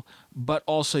cool. But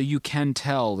also you can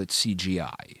tell it's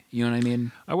CGI. You know what I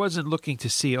mean? I wasn't looking to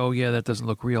see, that doesn't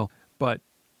look real. But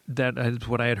that is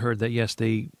what I had heard, that yes,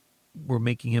 they were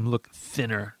making him look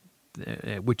thinner,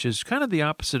 which is kind of the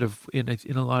opposite of, in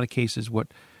a lot of cases,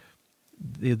 what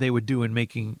they would do in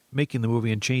making the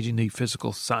movie and changing the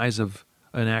physical size of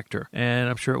an actor. And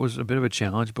I'm sure it was a bit of a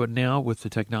challenge, but now with the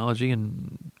technology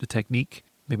and the technique,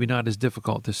 maybe not as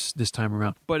difficult this time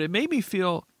around. But it made me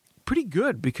feel pretty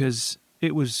good because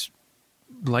it was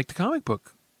like the comic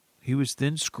book. He was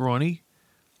thin, scrawny,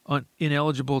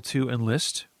 ineligible to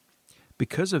enlist.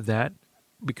 Because of that,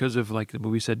 because of, like the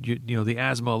movie said, the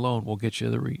asthma alone will get you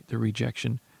the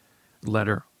rejection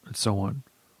letter and so on.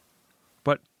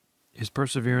 But his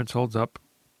perseverance holds up,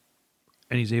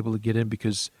 and he's able to get in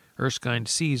because Erskine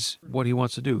sees what he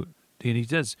wants to do. And he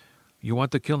says, "You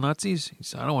want to kill Nazis?" He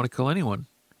says, "I don't want to kill anyone."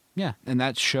 Yeah, and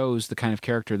that shows the kind of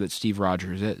character that Steve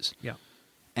Rogers is. Yeah.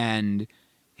 And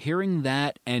hearing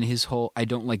that and his whole "I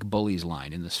don't like bullies"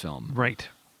 line in this film. Right.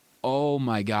 Oh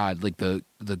my God, the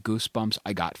goosebumps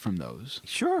I got from those.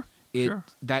 Sure.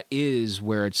 That is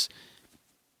where it's,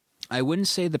 I wouldn't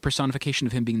say the personification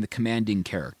of him being the commanding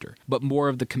character, but more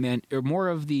of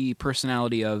the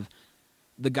personality of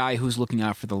the guy who's looking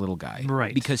out for the little guy.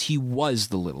 Right. Because he was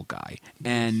the little guy.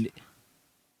 And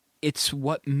it's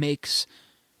what makes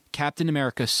Captain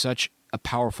America such a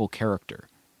powerful character.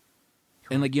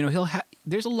 And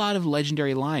there's a lot of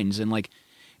legendary lines, and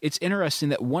it's interesting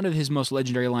that one of his most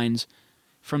legendary lines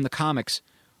from the comics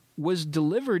was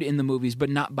delivered in the movies, but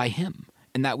not by him.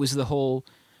 And that was the whole,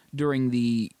 during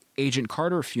the Agent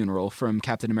Carter funeral from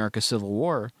Captain America Civil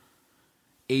War,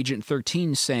 Agent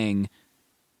 13 saying,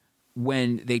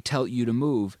 "When they tell you to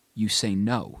move, you say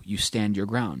no, you stand your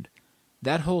ground."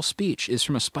 That whole speech is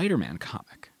from a Spider-Man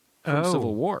comic from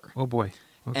Civil War. Oh boy.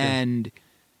 Okay. And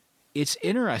it's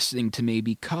interesting to me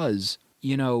because,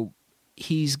 you know,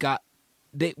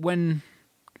 when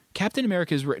Captain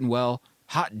America is written well,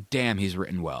 hot damn, he's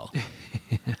written well.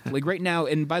 Like right now,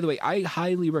 and by the way, I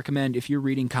highly recommend, if you're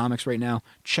reading comics right now,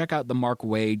 check out the Mark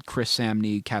Waid, Chris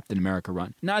Samney Captain America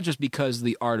run. Not just because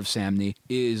the art of Samney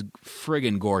is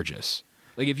friggin' gorgeous.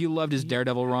 Like if you loved his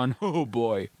Daredevil run, oh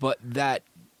boy. But that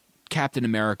Captain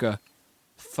America,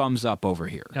 thumbs up over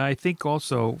here. I think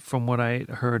also, from what I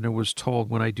heard and was told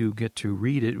when I do get to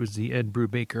read it, was the Ed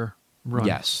Brubaker run.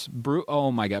 Yes.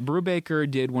 Oh my God. Brubaker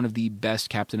did one of the best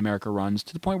Captain America runs,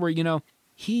 to the point where, you know,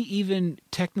 he even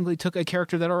technically took a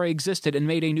character that already existed and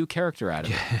made a new character out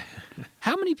of it.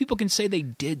 How many people can say they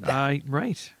did that?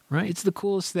 Right. It's the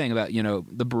coolest thing about, you know,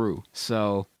 the Brew.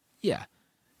 So, yeah.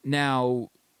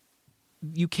 Now,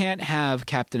 you can't have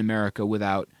Captain America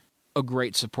without a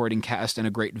great supporting cast and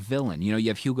a great villain. You know, you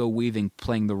have Hugo Weaving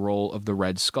playing the role of the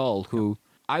Red Skull, who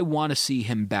I want to see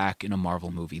him back in a Marvel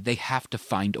movie. They have to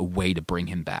find a way to bring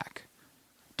him back.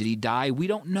 Did he die? We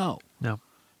don't know. No.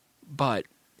 But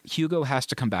Hugo has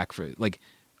to come back for, like,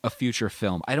 a future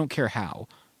film. I don't care how,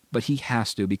 but he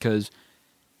has to, because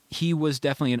he was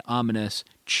definitely an ominous,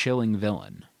 chilling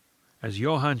villain. As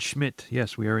Johann Schmidt,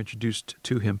 yes, we are introduced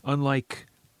to him. Unlike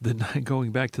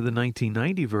going back to the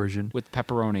 1990 version. With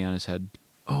pepperoni on his head.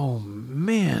 Oh,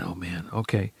 man.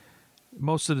 Okay.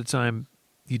 Most of the time,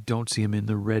 you don't see him in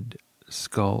the Red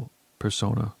Skull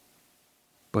persona.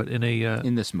 But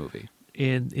in this movie.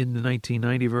 In the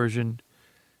 1990 version,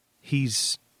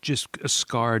 he's just a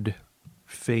scarred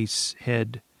face,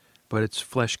 head, but it's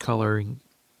flesh coloring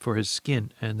for his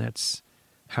skin, and that's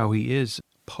how he is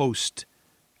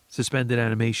post-suspended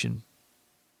animation.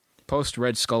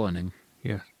 Post-Red Skulling.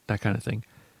 Yeah, that kind of thing.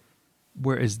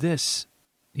 Whereas this,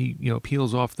 he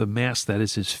peels off the mask that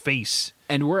is his face,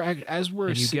 and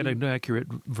you get an accurate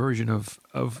version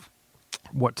of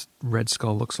what Red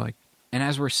Skull looks like. And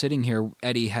as we're sitting here,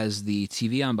 Eddie has the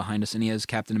TV on behind us, and he has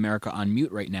Captain America on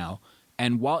mute right now.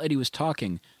 And while Eddie was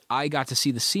talking, I got to see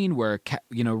the scene where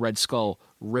Red Skull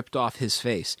ripped off his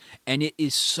face, and it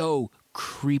is so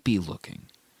creepy looking.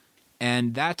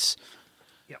 And that's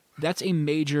a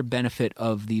major benefit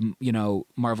of the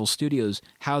Marvel Studios,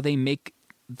 how they make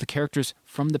the characters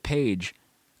from the page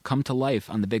come to life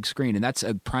on the big screen, and that's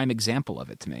a prime example of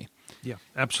it to me. Yeah,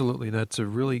 absolutely. That's a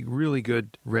really, really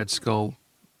good Red Skull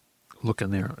look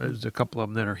in there. There's a couple of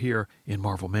them that are here in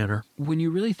Marvel Manor. When you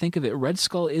really think of it, Red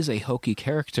Skull is a hokey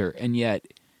character, and yet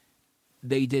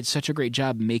they did such a great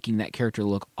job making that character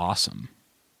look awesome.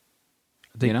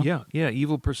 Yeah,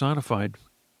 evil personified.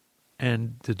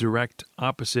 And the direct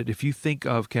opposite, if you think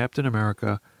of Captain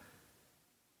America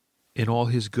in all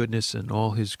his goodness and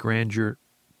all his grandeur,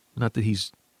 not that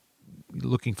he's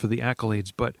looking for the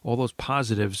accolades, but all those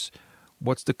positives,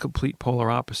 what's the complete polar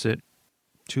opposite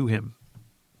to him?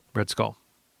 Red Skull.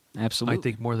 Absolutely. I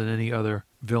think more than any other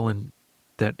villain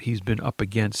that he's been up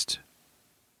against.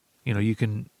 You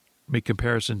can make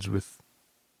comparisons with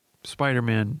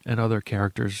Spider-Man and other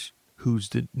characters, who's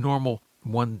the normal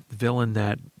one villain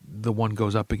that the one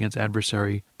goes up against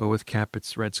adversary, but with Cap,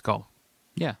 it's Red Skull.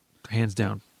 Yeah. Hands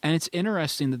down. And it's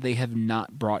interesting that they have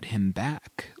not brought him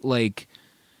back. Like,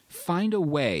 find a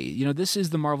way. This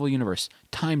is the Marvel Universe.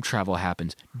 Time travel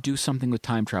happens. Do something with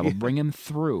time travel. Bring him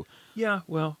through. Yeah,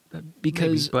 well,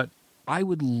 because maybe, but I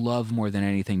would love more than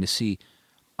anything to see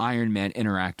Iron Man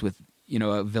interact with,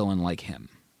 a villain like him.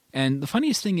 And the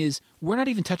funniest thing is, we're not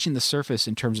even touching the surface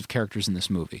in terms of characters in this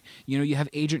movie. You have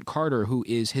Agent Carter, who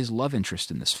is his love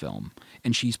interest in this film,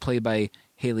 and she's played by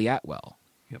Haley Atwell.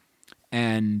 Yep.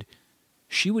 And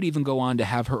she would even go on to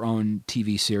have her own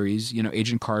TV series,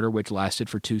 Agent Carter, which lasted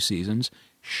for 2 seasons.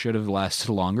 Should have lasted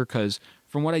longer, because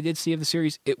from what I did see of the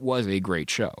series, it was a great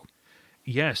show.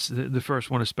 Yes, the first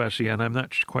one especially, and I'm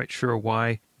not quite sure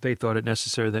why they thought it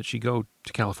necessary that she go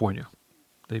to California.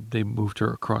 They moved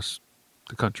her across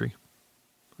the country,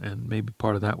 and maybe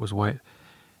part of that was why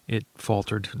it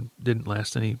faltered and didn't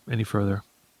last any further.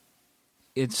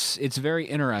 It's very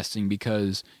interesting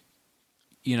because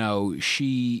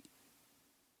she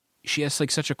has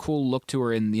like such a cool look to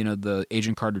her in the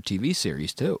Agent Carter TV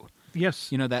series too. Yes,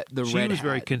 that the she red was hat,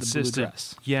 very the consistent. blue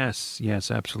dress. Yes,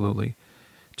 absolutely.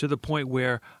 To the point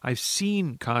where I've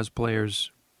seen cosplayers.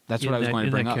 That's what I was going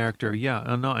to bring up. Character,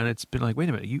 yeah, no, and it's been like, wait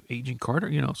a minute, you Agent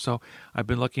Carter, So I've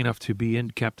been lucky enough to be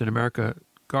in Captain America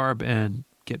garb and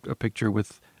get a picture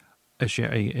with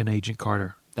an Agent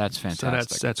Carter. That's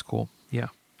fantastic. So that's cool. Yeah,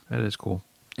 that is cool.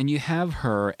 And you have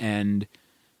her, and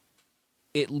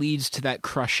it leads to that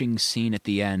crushing scene at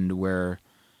the end where,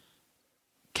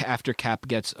 after Cap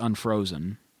gets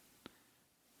unfrozen,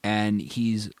 and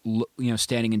he's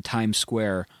standing in Times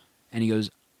Square, and he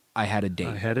goes, I had a date.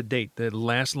 I had a date. The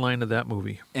last line of that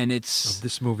movie. And it's... Of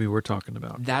this movie we're talking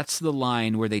about. That's the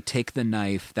line where they take the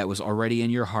knife that was already in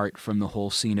your heart from the whole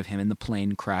scene of him in the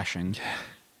plane crashing,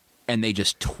 and they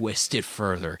just twist it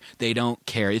further. They don't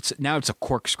care. Now it's a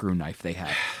corkscrew knife they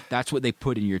have. That's what they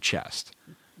put in your chest.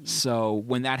 So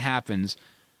when that happens,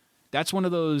 that's one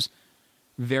of those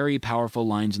very powerful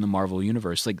lines in the Marvel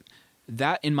Universe. Like,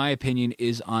 that, in my opinion,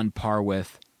 is on par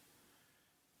with...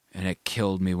 And it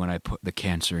killed me when I put the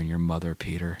cancer in your mother,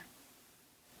 Peter.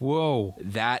 Whoa.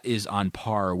 That is on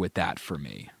par with that for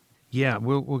me. Yeah,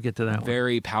 we'll get to that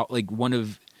Very like one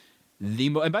of the...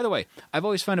 And by the way, I've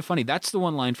always found it funny. That's the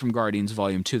one line from Guardians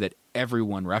Volume 2 that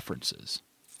everyone references.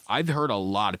 I've heard a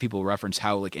lot of people reference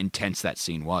how like intense that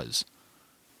scene was.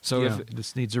 So yeah,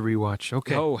 this needs a rewatch.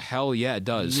 Okay. Oh, hell yeah, it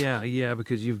does. Yeah,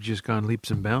 because you've just gone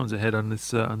leaps and bounds ahead on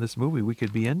this movie. We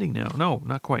could be ending now. No,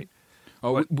 not quite.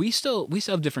 Oh, what? we still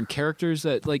have different characters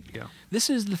that like. Yeah. This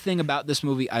is the thing about this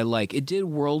movie I like. It did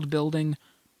world building,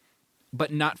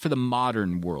 but not for the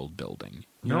modern world building.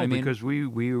 You know what I mean? Because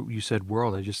you said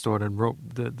world. I just thought and wrote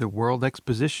the World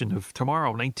Exposition of Tomorrow,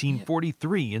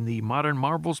 1943, in the Modern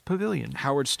Marvels Pavilion.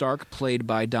 Howard Stark, played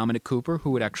by Dominic Cooper,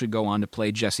 who would actually go on to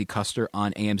play Jesse Custer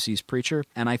on AMC's Preacher.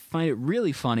 And I find it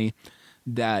really funny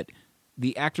that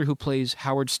the actor who plays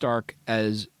Howard Stark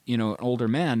as, an older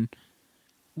man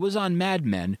was on Mad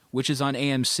Men, which is on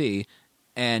AMC,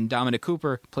 and Dominic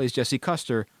Cooper plays Jesse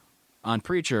Custer on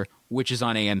Preacher, which is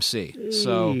on AMC.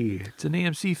 So it's an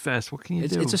AMC fest. What can you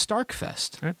do? It's a Stark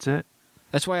fest. That's it.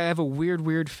 That's why I have a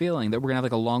weird feeling that we're going to have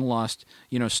like a long-lost,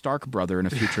 Stark brother in a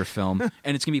future film,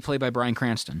 and it's going to be played by Bryan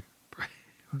Cranston.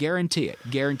 Guarantee it.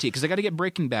 Because I got to get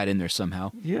Breaking Bad in there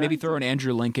somehow. Yeah. Maybe throw in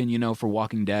Andrew Lincoln, for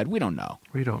Walking Dead. We don't know.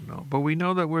 But we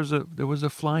know that there was a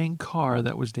flying car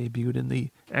that was debuted in the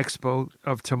Expo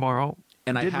of Tomorrow.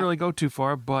 And I didn't really go too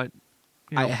far, but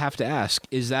I have to ask: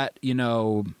 is that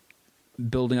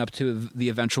building up to the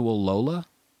eventual Lola?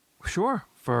 Sure,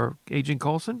 for Agent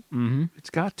Coulson. Mm-hmm.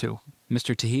 It's got to.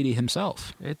 Mr. Tahiti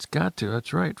himself. It's got to.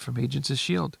 That's right. From Agents of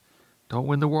S.H.I.E.L.D. Don't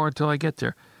win the war until I get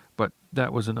there. But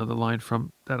that was another line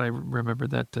from that I remember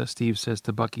that Steve says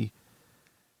to Bucky.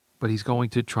 But he's going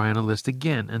to try and enlist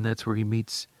again, and that's where he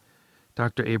meets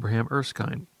Dr. Abraham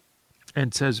Erskine,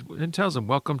 and tells him,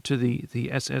 "Welcome to the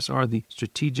SSR, the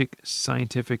Strategic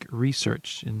Scientific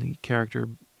Research," in the character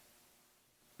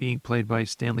being played by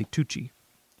Stanley Tucci.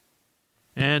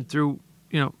 And through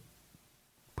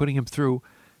putting him through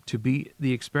to be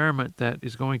the experiment that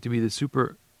is going to be the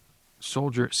super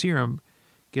soldier serum,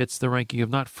 gets the ranking of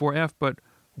not 4F, but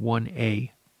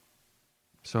 1A.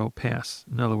 So pass.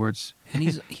 In other words, and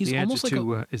he's the almost answer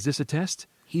like is this a test?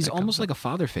 He's almost like a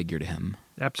father figure to him.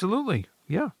 Absolutely,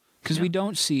 yeah. Because we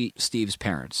don't see Steve's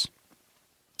parents.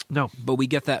 No. But we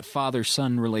get that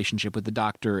father-son relationship with the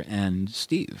doctor and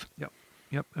Steve.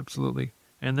 Yep, absolutely.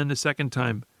 And then the second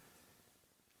time,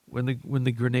 when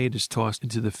the grenade is tossed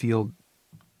into the field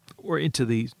or into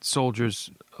the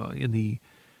soldiers in the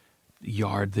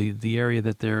yard, the area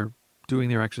that they're doing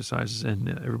their exercises, and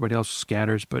everybody else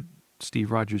scatters, but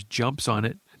Steve Rogers jumps on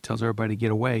it and tells everybody to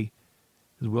get away,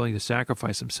 is willing to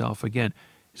sacrifice himself. Again,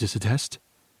 is this a test?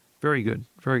 Very good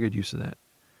use of that.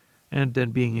 And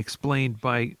then being explained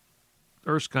by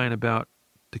Erskine about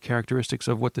the characteristics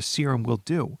of what the serum will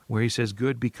do, where he says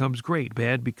good becomes great,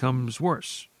 bad becomes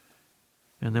worse.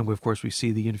 And then, of course, we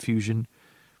see the infusion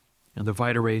and the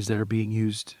Vita Rays that are being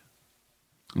used.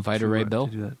 Vita Ray Bill?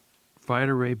 To do that.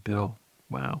 Vita Ray Bill.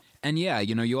 Wow. And yeah,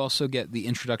 you also get the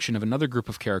introduction of another group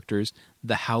of characters,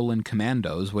 the Howlin'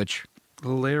 Commandos, which... A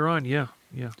little later on, yeah.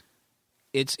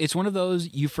 It's one of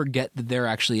those you forget that they're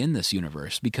actually in this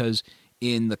universe, because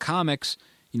in the comics,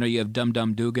 you have Dum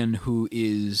Dum Dugan, who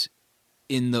is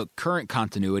in the current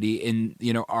continuity in,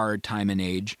 our time and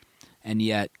age, and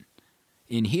yet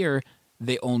in here,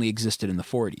 they only existed in the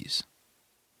 40s,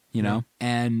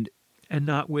 and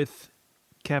not with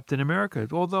Captain America.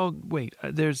 Although, wait,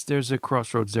 there's a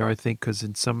crossroads there, I think, because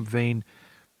in some vein,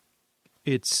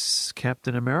 it's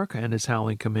Captain America and his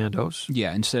Howling Commandos.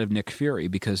 Yeah, instead of Nick Fury,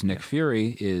 because Nick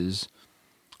Fury is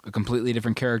a completely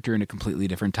different character in a completely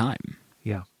different time.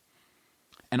 Yeah.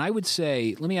 And I would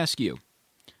say, let me ask you,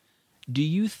 do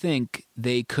you think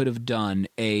they could have done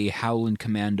a Howlin'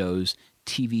 Commandos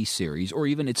TV series, or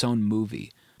even its own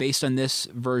movie, based on this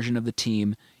version of the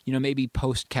team, maybe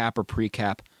post-cap or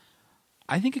pre-cap?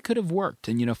 I think it could have worked,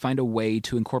 and, find a way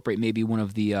to incorporate maybe one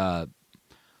of the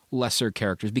lesser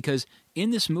characters, because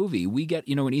in this movie, we get,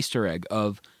 an Easter egg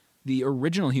of the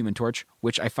original Human Torch,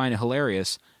 which I find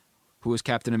hilarious, who was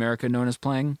Captain America known as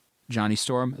playing? Johnny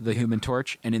Storm, the Human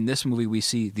Torch. And in this movie, we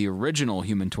see the original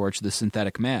Human Torch, the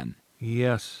Synthetic Man.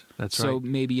 Yes, that's right. So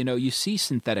maybe, you see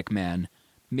Synthetic Man.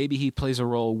 Maybe he plays a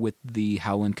role with the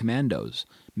Howlin' Commandos.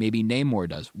 Maybe Namor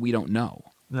does. We don't know.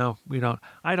 No, we don't.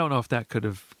 I don't know if that could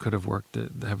have worked.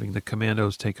 Having the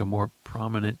Commandos take a more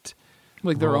prominent,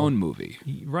 Like their role. own movie.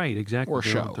 Right? Exactly. Or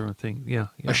show. Their own thing. Yeah.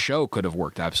 A show could have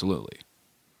worked, absolutely.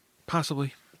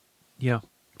 Possibly. Yeah.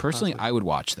 Personally, Possibly. I would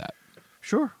watch that.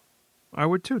 Sure. I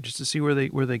would too, just to see where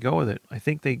they go with it. I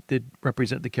think they did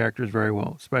represent the characters very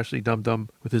well, especially Dum Dum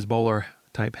with his bowler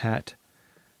type hat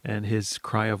and his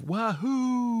cry of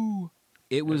 "Wahoo!"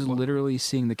 It was literally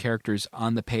seeing the characters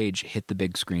on the page hit the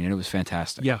big screen, and it was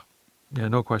fantastic. Yeah,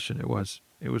 no question. It was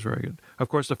very good. Of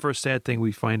course, the first sad thing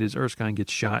we find is Erskine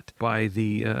gets shot by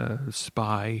the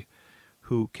spy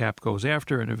who Cap goes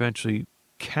after and eventually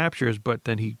captures, but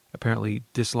then he apparently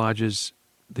dislodges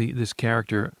this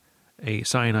character a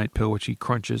cyanide pill, which he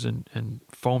crunches and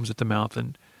foams at the mouth.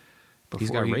 And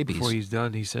He's got rabies. Before he's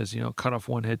done, he says, cut off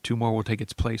one head, two more will take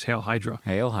its place. Hail Hydra.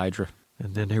 Hail Hydra.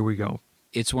 And then here we go.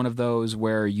 It's one of those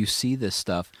where you see this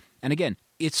stuff. And again,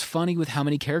 it's funny with how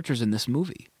many characters in this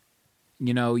movie.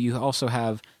 You also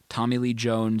have Tommy Lee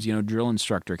Jones, drill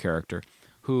instructor character,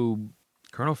 who...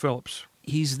 Colonel Phillips.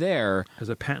 He's there. As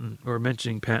a Patton, or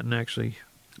mentioning Patton, actually.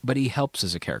 But he helps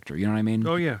as a character, you know what I mean?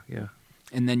 Oh, yeah.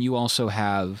 And then you also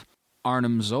have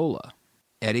Arnim Zola.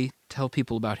 Eddie, tell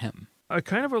people about him. A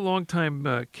kind of a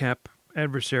long-time Cap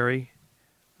adversary.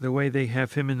 The way they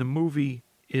have him in the movie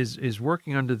is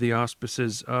working under the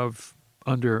auspices of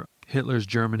under Hitler's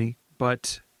Germany.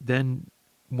 But then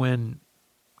when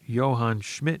Johann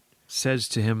Schmidt says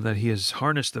to him that he has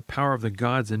harnessed the power of the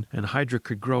gods and Hydra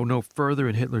could grow no further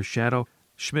in Hitler's shadow,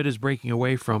 Schmidt is breaking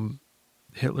away from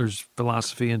Hitler's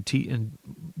philosophy and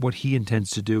what he intends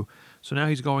to do. So now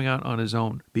he's going out on his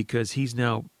own because he's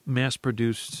now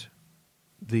mass-produced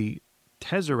the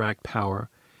Tesseract power,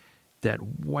 that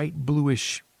white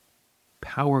bluish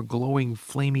power, glowing,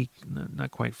 flamey, not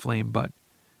quite flame, but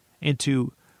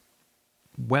into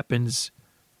weapons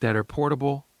that are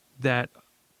portable, that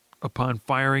upon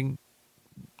firing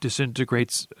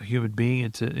disintegrates a human being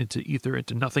into ether,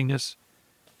 into nothingness.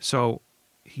 So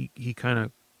he kind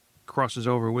of crosses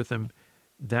over with him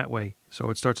that way.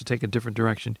 So it starts to take a different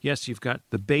direction. Yes, you've got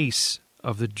the base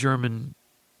of the German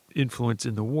influence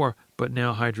in the war, but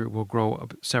now Hydra will grow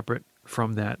up separate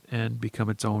from that and become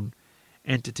its own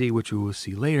entity, which we will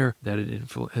see later, that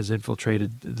it has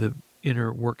infiltrated the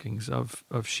inner workings of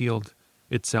S.H.I.E.L.D.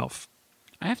 itself.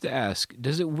 I have to ask,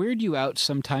 does it weird you out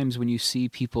sometimes when you see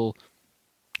people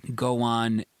go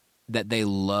on that they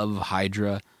love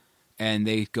Hydra and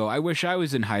they go, I wish I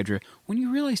was in Hydra, when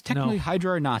you realize technically No.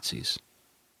 Hydra are Nazis?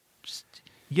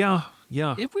 Yeah.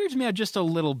 It weirds me out just a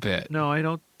little bit. No, I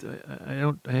don't.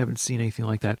 I haven't seen anything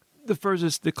like that.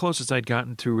 The closest I'd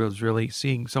gotten to was really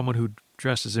seeing someone who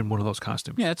dresses in one of those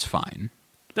costumes. Yeah, it's fine.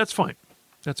 That's fine.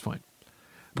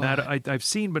 But- I've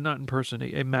seen, but not in person,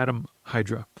 a Madame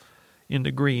Hydra in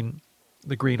the green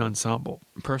ensemble.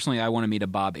 Personally, I want to meet a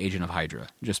Bob agent of Hydra,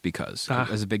 just because.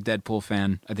 As a big Deadpool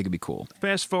fan, I think it'd be cool.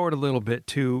 Fast forward a little bit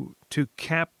to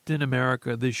Captain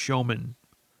America, the Showman,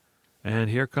 and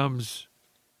here comes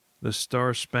the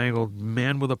Star-Spangled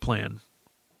Man with a Plan.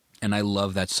 And I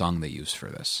love that song they used for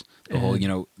this. The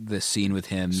whole, the scene with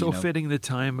him. So fitting the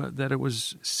time that it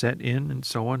was set in and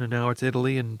so on, and now it's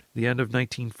Italy and the end of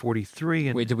 1943.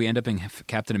 And Wait, did we end up in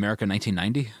Captain America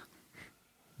 1990?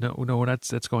 No,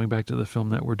 that's going back to the film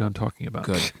that we're done talking about.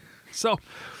 Good. So,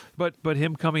 but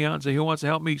him coming out and saying, who wants to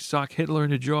help me sock Hitler in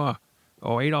the jaw?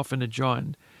 Oh, Adolf in the jaw.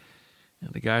 And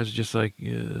the guys are just like,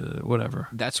 whatever.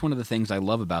 That's one of the things I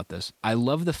love about this. I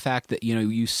love the fact that,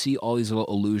 you see all these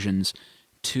little allusions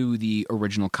to the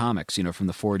original comics, from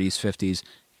the 40s, 50s,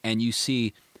 and you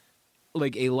see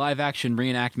like a live-action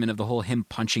reenactment of the whole him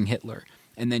punching Hitler.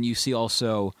 And then you see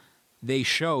also, they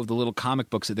show the little comic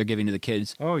books that they're giving to the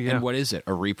kids. Oh, yeah. And what is it?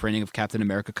 A reprinting of Captain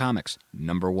America comics,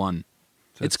 #1.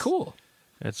 It's cool.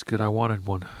 That's good. I wanted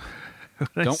one.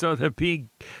 When I saw that big,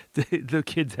 the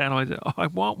kids had on, I said, oh, I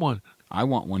want one. I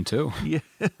want one too. Yeah.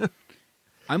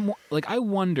 I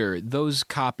wonder, those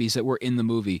copies that were in the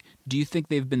movie, do you think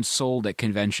they've been sold at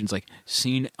conventions, like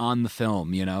seen on the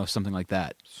film, something like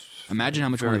that? Imagine how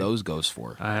much one of those goes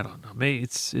for. I don't know. Maybe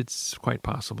it's quite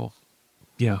possible.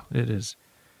 Yeah, it is.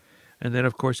 And then,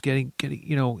 of course, getting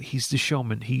he's the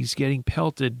showman. He's getting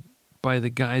pelted by the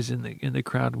guys in the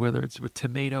crowd, whether it's with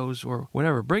tomatoes or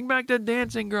whatever. Bring back the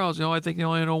dancing girls. I think they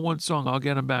only know one song. I'll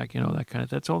get them back. That kind of.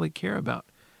 That's all they care about,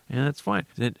 and that's fine.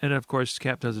 And of course,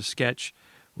 Cap does a sketch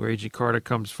where Agent Carter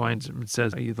finds him and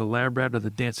says, "Are you the lab rat or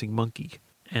the dancing monkey?"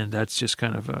 And that's just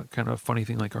kind of a funny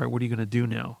thing. Like, all right, what are you going to do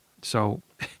now? So,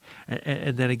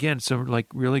 and then again, some like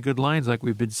really good lines, like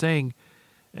we've been saying.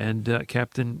 And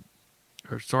Captain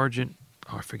or Sergeant,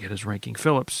 I forget his ranking,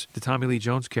 Phillips, the Tommy Lee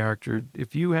Jones character,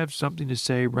 if you have something to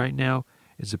say right now,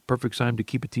 it's a perfect time to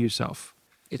keep it to yourself.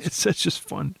 It's just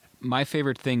fun. My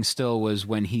favorite thing still was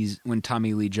when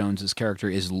Tommy Lee Jones's character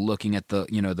is looking at the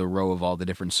row of all the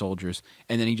different soldiers,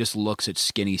 and then he just looks at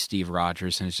skinny Steve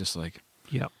Rogers, and it's just like,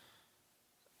 yeah,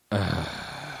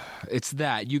 it's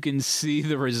that you can see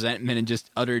the resentment and just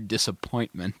utter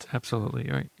disappointment. Absolutely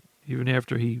right. Even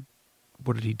after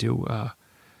what did he do?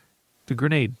 The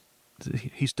grenade.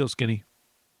 He's still skinny.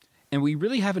 And we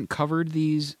really haven't covered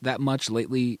these that much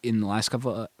lately in the last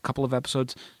couple of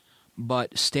episodes.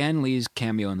 But Stan Lee's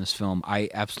cameo in this film, I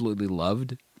absolutely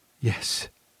loved. Yes.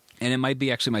 And it might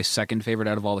be actually my second favorite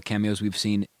out of all the cameos we've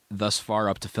seen thus far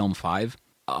up to film 5.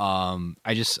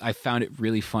 I found it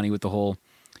really funny with the whole,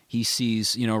 he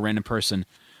sees, a random person.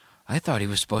 I thought he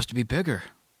was supposed to be bigger.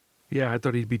 Yeah, I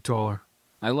thought he'd be taller.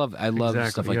 I love exactly,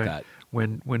 stuff like that.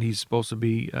 When he's supposed to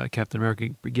be Captain America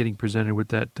getting presented with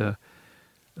that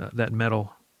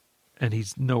medal, and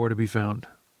he's nowhere to be found.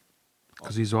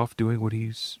 Because he's off doing what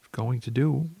he's going to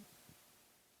do,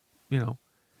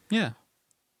 Yeah.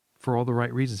 for all the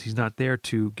right reasons. He's not there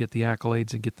to get the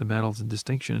accolades and get the medals and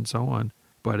distinction and so on.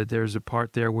 But there's a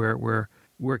part there where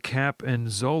Cap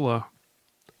and Zola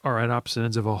are at opposite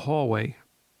ends of a hallway.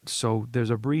 So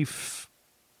there's a brief,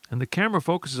 and the camera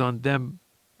focuses on them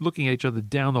looking at each other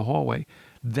down the hallway.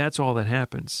 That's all that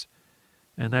happens.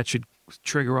 And that should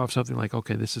trigger off something like,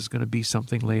 okay, this is going to be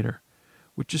something later.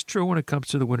 Which is true when it comes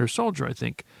to the Winter Soldier, I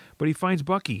think. But he finds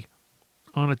Bucky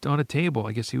on a table.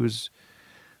 I guess he was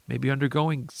maybe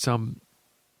undergoing some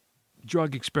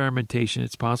drug experimentation.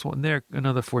 It's possible, and there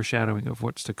another foreshadowing of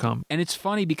what's to come. And it's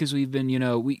funny because we've been,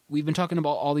 we've been talking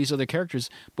about all these other characters,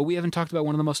 but we haven't talked about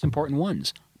one of the most important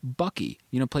ones, Bucky.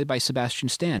 Played by Sebastian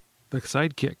Stan, The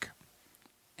sidekick.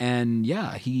 And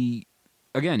yeah, he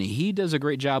does a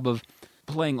great job of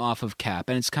playing off of Cap,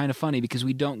 and it's kind of funny because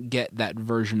we don't get that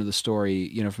version of the story,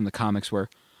 from the comics where,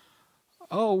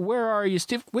 oh, where are you,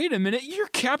 Steve? Wait a minute, you're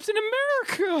Captain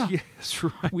America. Yes,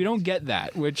 right. We don't get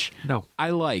that, which no, I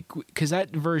like, because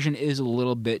that version is a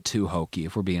little bit too hokey,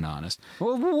 if we're being honest.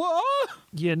 What?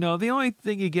 Yeah, no, the only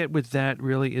thing you get with that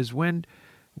really is when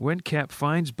Cap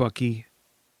finds Bucky,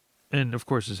 and of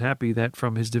course is happy that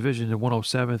from his division, the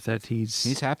 107th, that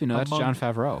he's happy. No, that's Jon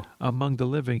Favreau. Among the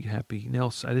living, happy.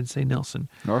 Nelson. I didn't say Nelson.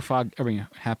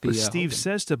 Happy. But Steve Hogan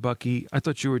says to Bucky, I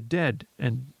thought you were dead.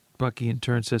 And Bucky in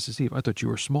turn says to Steve, I thought you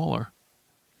were smaller.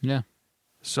 Yeah.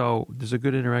 So there's a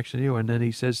good interaction to you. And then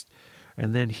he says,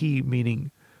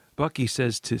 meaning Bucky,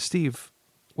 says to Steve,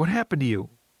 what happened to you?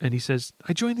 And he says,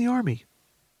 I joined the army.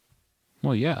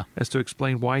 Well, yeah. As to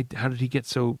explain how did he get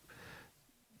so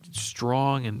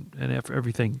strong and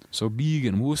everything, so big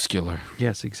and muscular.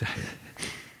 Yes, exactly.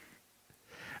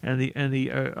 and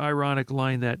the ironic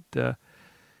line that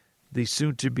the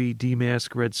soon-to-be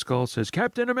demasked Red Skull says,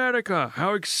 Captain America,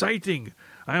 how exciting!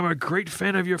 I am a great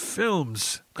fan of your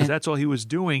films. Because that's all he was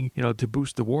doing, to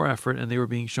boost the war effort, and they were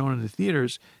being shown in the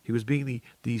theaters. He was being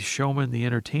the showman, the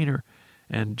entertainer,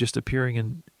 and just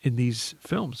appearing in these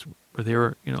films where they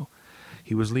were,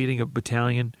 he was leading a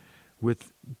battalion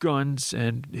with guns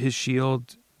and his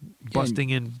shield, busting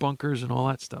in bunkers and all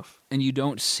that stuff. And you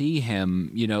don't see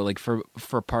him,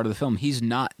 for part of the film, he's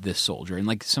not this soldier.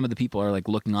 And some of the people are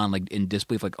looking on in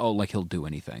disbelief, he'll do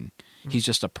anything. He's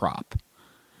just a prop.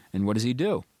 And what does he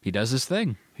do? He does his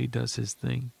thing. He does his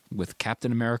thing. With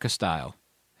Captain America style.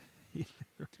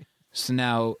 So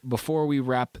now, before we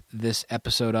wrap this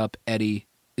episode up, Eddie,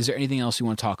 is there anything else you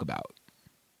want to talk about?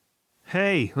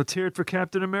 Hey, let's hear it for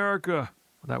Captain America.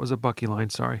 That was a Bucky line,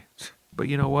 sorry. But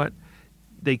you know what?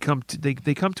 They come to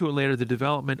it later. The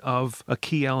development of a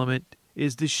key element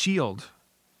is the shield.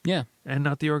 Yeah. And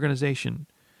not the organization,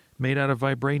 made out of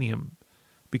vibranium.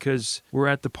 Because we're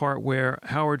at the part where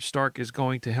Howard Stark is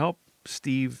going to help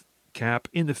Steve Cap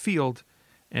in the field,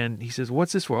 and he says,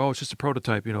 what's this for? Oh, it's just a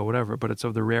prototype, whatever, but it's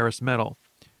of the rarest metal.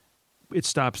 It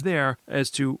stops there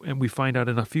and we find out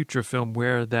in a future film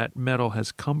where that metal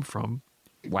has come from.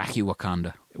 Wacky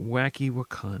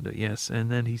Wakanda, yes.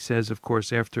 And then he says, of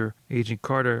course, after Agent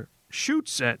Carter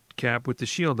shoots at Cap with the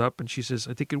shield up, and she says,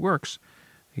 I think it works.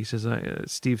 He says,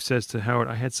 Steve says to Howard,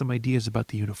 I had some ideas about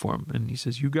the uniform. And he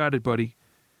says, you got it, buddy.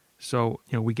 So,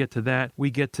 we get to that.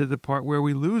 We get to the part where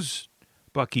we lose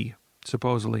Bucky,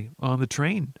 supposedly, on the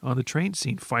train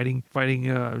scene, fighting,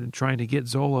 trying to get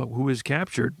Zola, who is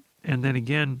captured. And then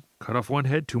again, cut off one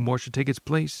head, two more should take its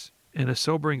place. And a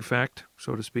sobering fact,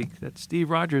 so to speak, that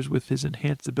Steve Rogers, with his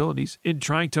enhanced abilities, in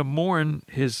trying to mourn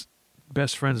his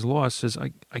best friend's loss, says,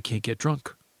 I can't get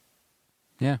drunk.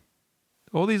 Yeah.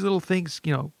 All these little things,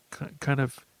 kind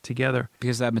of together.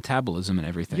 Because of that metabolism and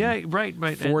everything. Yeah, right.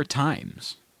 4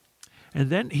 times. And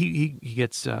then he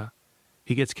gets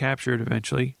captured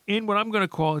eventually in what I'm going to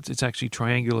call it's actually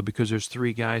triangular because there's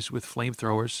 3 guys with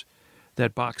flamethrowers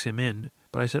that box him in.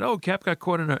 But I said, oh, Cap got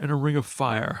caught in a ring of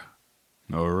fire.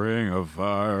 A ring of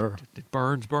fire. It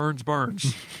burns.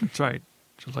 That's right.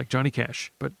 Just like Johnny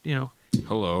Cash. But, you know.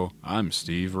 Hello, I'm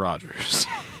Steve Rogers.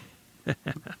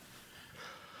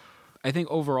 I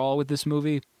think overall with this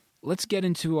movie, let's get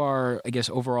into our, I guess,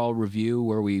 overall review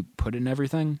where we put in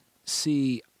everything.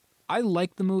 See, I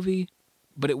liked the movie,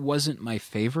 but it wasn't my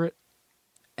favorite.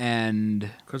 And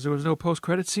because there was no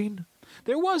post-credit scene?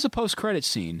 There was a post-credit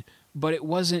scene, but it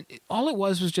wasn't. All it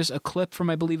was just a clip from,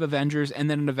 I believe, Avengers and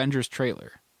then an Avengers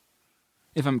trailer.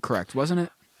 If I'm correct,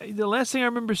 wasn't it? The last thing I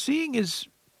remember seeing is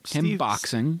him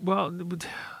boxing. Well,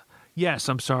 yes,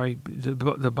 I'm sorry.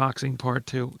 The boxing part,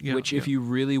 too. Yeah, Which, if you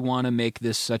really want to make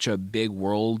this such a big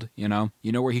world, you know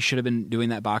where he should have been doing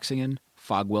that boxing in?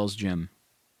 Fogwell's gym.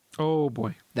 Oh,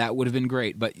 boy. That would have been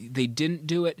great, but they didn't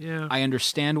do it. Yeah. I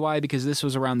understand why, because this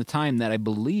was around the time that I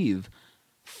believe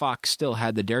Fox still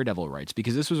had the Daredevil rights,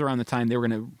 because this was around the time they were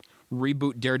going to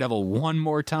reboot Daredevil one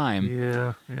more time.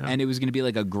 Yeah. And it was going to be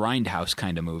like a Grindhouse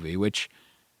kind of movie, which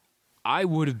I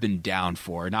would have been down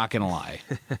for, not going to lie.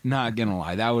 Not going to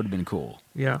lie. That would have been cool.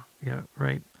 Yeah,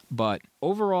 right. But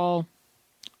overall,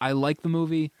 I like the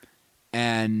movie,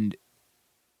 and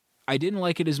I didn't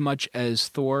like it as much as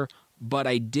Thor, but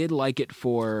I did like it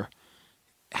for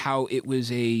how it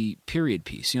was a period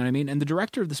piece, you know what I mean? And the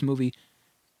director of this movie,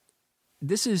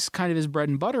 this is kind of his bread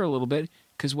and butter a little bit,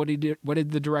 because what did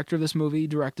the director of this movie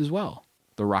direct as well?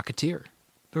 The Rocketeer.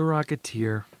 The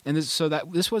Rocketeer. And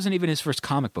this wasn't even his first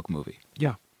comic book movie.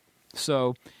 Yeah.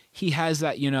 So he has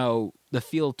that, the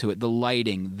feel to it, the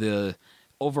lighting, the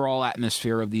overall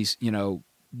atmosphere of these,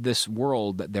 this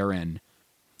world that they're in.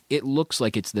 It looks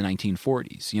like it's the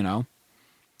 1940s,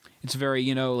 It's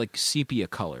very, like sepia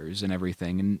colors and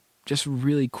everything, and just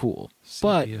really cool.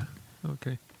 Sepia. But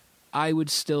okay. I would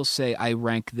still say I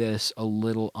rank this a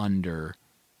little under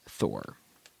Thor.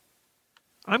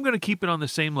 I'm going to keep it on the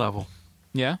same level.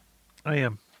 Yeah? I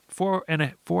am. 4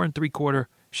 3/4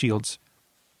 shields.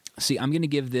 See, I'm going to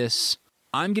give this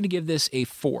a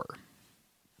 4.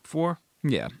 4?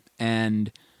 Yeah.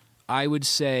 And I would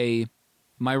say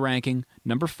my ranking,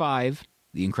 number 5,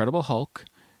 The Incredible Hulk.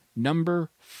 Number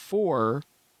 4,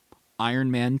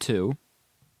 Iron Man 2.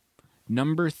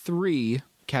 Number 3,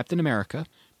 Captain America.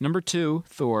 Number 2,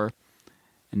 Thor.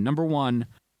 And number 1,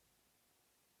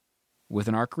 with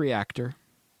an arc reactor,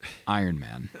 Iron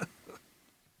Man.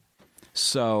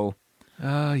 So...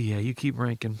 yeah, you keep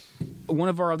ranking. One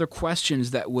of our other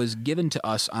questions that was given to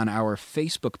us on our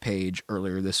Facebook page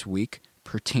earlier this week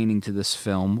pertaining to this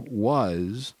film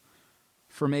was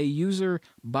from a user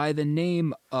by the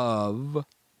name of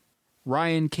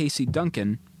Ryan Casey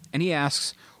Duncan, and he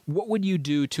asks, what would you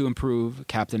do to improve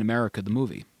Captain America, the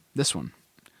movie? This one.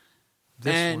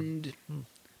 I'm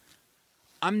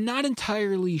not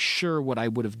entirely sure what I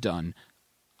would have done.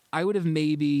 I would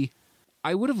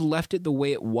have left it the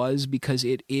way it was because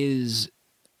it is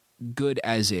good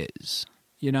as is,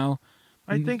 I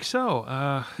think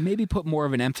so. Maybe put more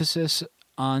of an emphasis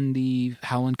on the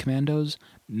Howland Commandos,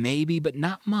 maybe, but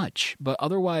not much. But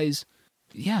otherwise,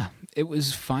 yeah, it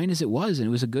was fine as it was, and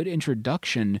it was a good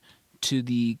introduction to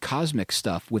the cosmic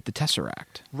stuff with the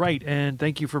Tesseract. Right, and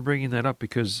thank you for bringing that up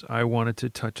because I wanted to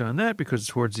touch on that because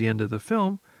towards the end of the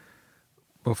film,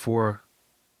 before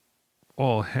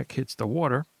all heck hits the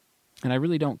water. And I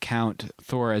really don't count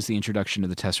Thor as the introduction to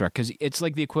the Tesseract because it's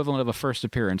like the equivalent of a first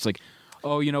appearance. Like,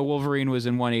 Wolverine was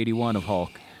in 181 of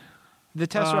Hulk. The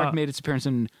Tesseract made its appearance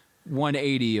in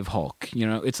 180 of Hulk.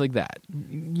 It's like that.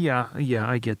 Yeah,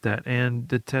 I get that. And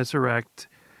the Tesseract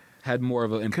had more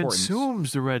of an importance.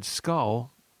 Consumes the Red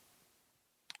Skull,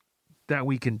 that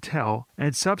we can tell,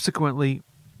 and subsequently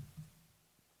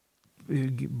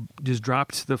just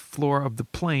dropped to the floor of the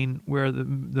plane where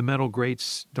the metal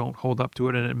grates don't hold up to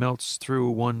it, and it melts through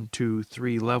 1, 2,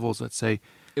 3 levels, let's say.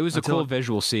 It was a cool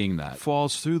visual seeing that.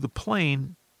 Falls through the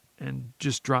plane and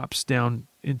just drops down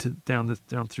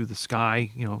through the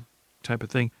sky, type of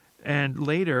thing. And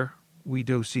later we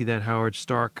do see that Howard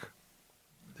Stark,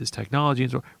 this technology,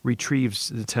 and so retrieves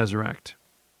the Tesseract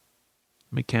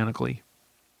mechanically.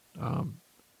 And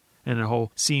a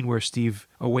whole scene where Steve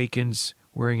awakens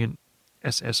wearing an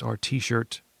SSR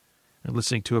t-shirt and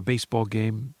listening to a baseball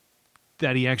game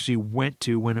that he actually went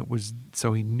to when it was,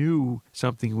 so he knew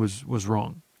something was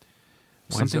wrong.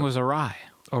 Something was awry.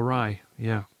 Awry,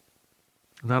 yeah.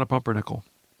 Not a pumpernickel.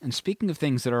 And speaking of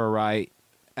things that are awry,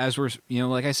 as we're,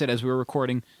 like I said, as we were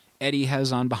recording, Eddie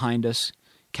has on behind us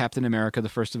Captain America, the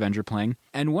first Avenger, playing.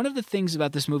 And one of the things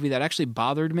about this movie that actually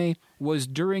bothered me was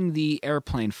during the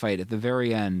airplane fight at the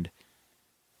very end,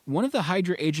 one of the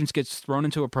Hydra agents gets thrown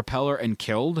into a propeller and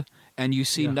killed, and you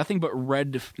see nothing but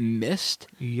red mist.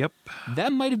 Yep.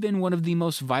 That might have been one of the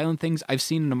most violent things I've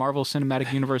seen in a Marvel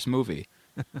Cinematic Universe movie.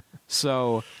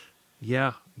 So...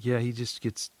 Yeah, he just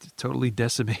gets totally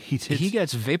decimated. He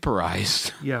gets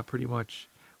vaporized. Yeah, pretty much.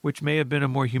 Which may have been a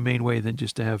more humane way than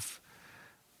just to have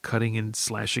cutting and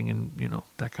slashing and,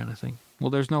 that kind of thing. Well,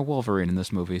 there's no Wolverine in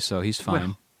this movie, so he's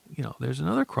fine. Well, there's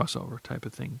another crossover type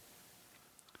of thing.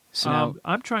 So now,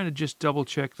 I'm trying to just double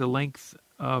check the length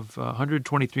of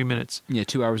 123 minutes. Yeah,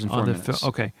 2 hours and 4 minutes.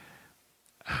 Okay.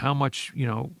 How much,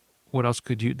 what else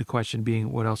could you, the question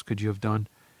being, what else could you have done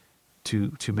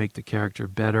to make the character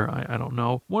better? I don't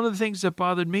know. One of the things that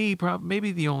bothered me,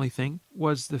 maybe the only thing,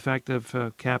 was the fact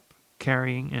of Cap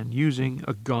carrying and using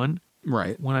a gun.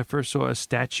 Right. When I first saw a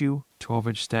statue,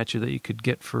 12-inch statue that you could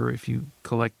get for if you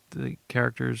collect the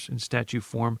characters in statue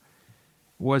form,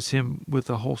 was him with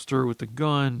a holster with the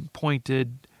gun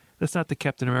pointed. That's not the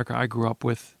Captain America I grew up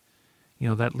with.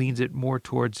 That leans it more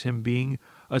towards him being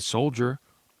a soldier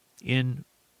in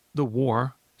the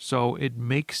war. So it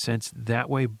makes sense that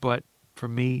way. But for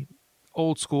me,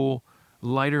 old school,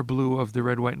 lighter blue of the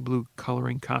red, white, and blue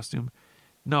coloring costume,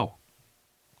 no,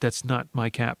 that's not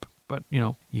my Cap. But,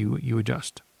 you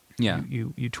adjust. Yeah.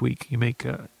 You tweak. You make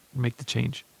the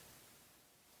change.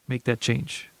 Make that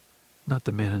change. Not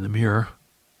the man in the mirror.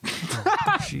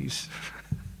 Jeez.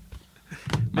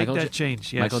 Make that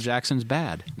change, yes. Michael Jackson's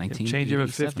Bad. Change it at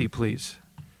 50, please.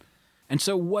 And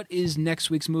so what is next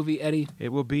week's movie, Eddie? It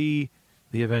will be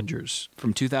The Avengers.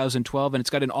 From 2012, and it's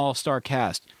got an all-star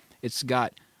cast. It's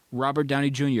got Robert Downey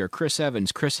Jr., Chris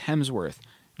Evans, Chris Hemsworth,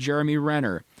 Jeremy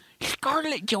Renner,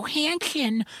 Scarlett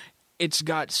Johansson. It's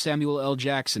got Samuel L.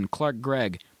 Jackson, Clark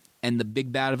Gregg, and the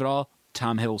big bad of it all,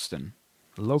 Tom Hiddleston.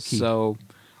 Loki. So,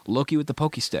 Loki with the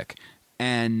pokey stick.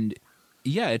 And,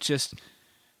 yeah, it's just...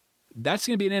 That's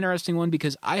going to be an interesting one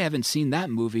because I haven't seen that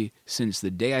movie since the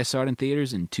day I saw it in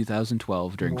theaters in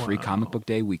 2012 during Free Comic Book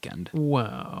Day weekend.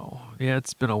 Wow. Yeah,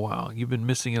 it's been a while. You've been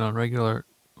missing it on regular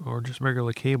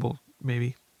cable,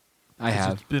 maybe. I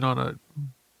have. It's been on a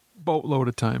boatload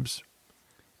of times.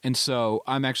 And so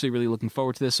I'm actually really looking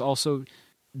forward to this also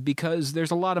because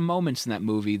there's a lot of moments in that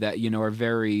movie that, are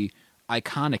very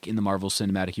iconic in the Marvel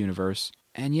Cinematic Universe.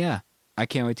 And yeah, I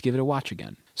can't wait to give it a watch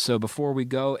again. So before we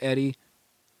go, Eddie,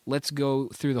 let's go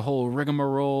through the whole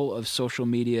rigmarole of social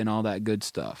media and all that good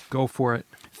stuff. Go for it.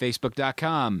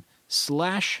 Facebook.com/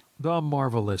 The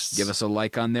Marvelists. Give us a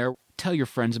like on there. Tell your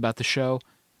friends about the show.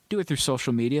 Do it through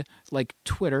social media like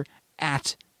Twitter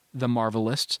 @The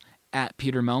Marvelists,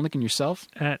 @Peter Melnick, and yourself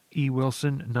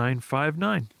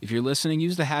 @EWilson959. If you're listening,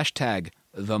 use the hashtag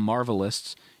The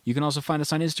Marvelists. You can also find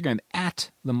us on Instagram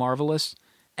 @The Marvelists.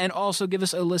 And also give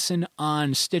us a listen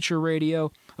on Stitcher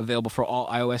Radio, available for all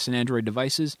iOS and Android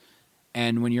devices.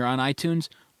 And when you're on iTunes,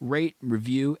 rate,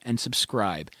 review, and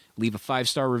subscribe. Leave a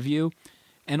 5-star review.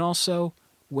 And also,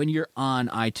 when you're on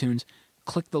iTunes,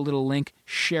 click the little link,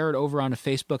 share it over onto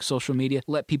Facebook, social media.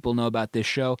 Let people know about this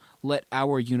show. Let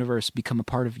our universe become a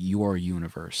part of your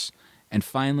universe. And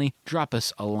finally, drop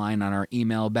us a line on our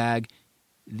email bag,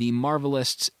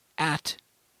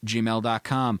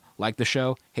 themarvelists@gmail.com. Like the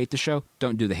show, hate the show,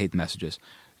 don't do the hate messages.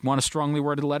 Want a strongly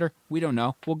worded letter? We don't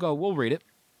know. We'll read it.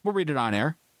 We'll read it on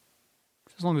air.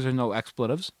 As long as there's no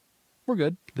expletives, we're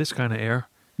good. This kind of air.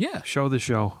 Yeah. Show the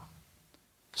show.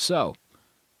 So,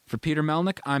 for Peter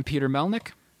Melnick, I'm Peter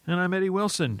Melnick. And I'm Eddie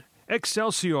Wilson.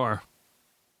 Excelsior.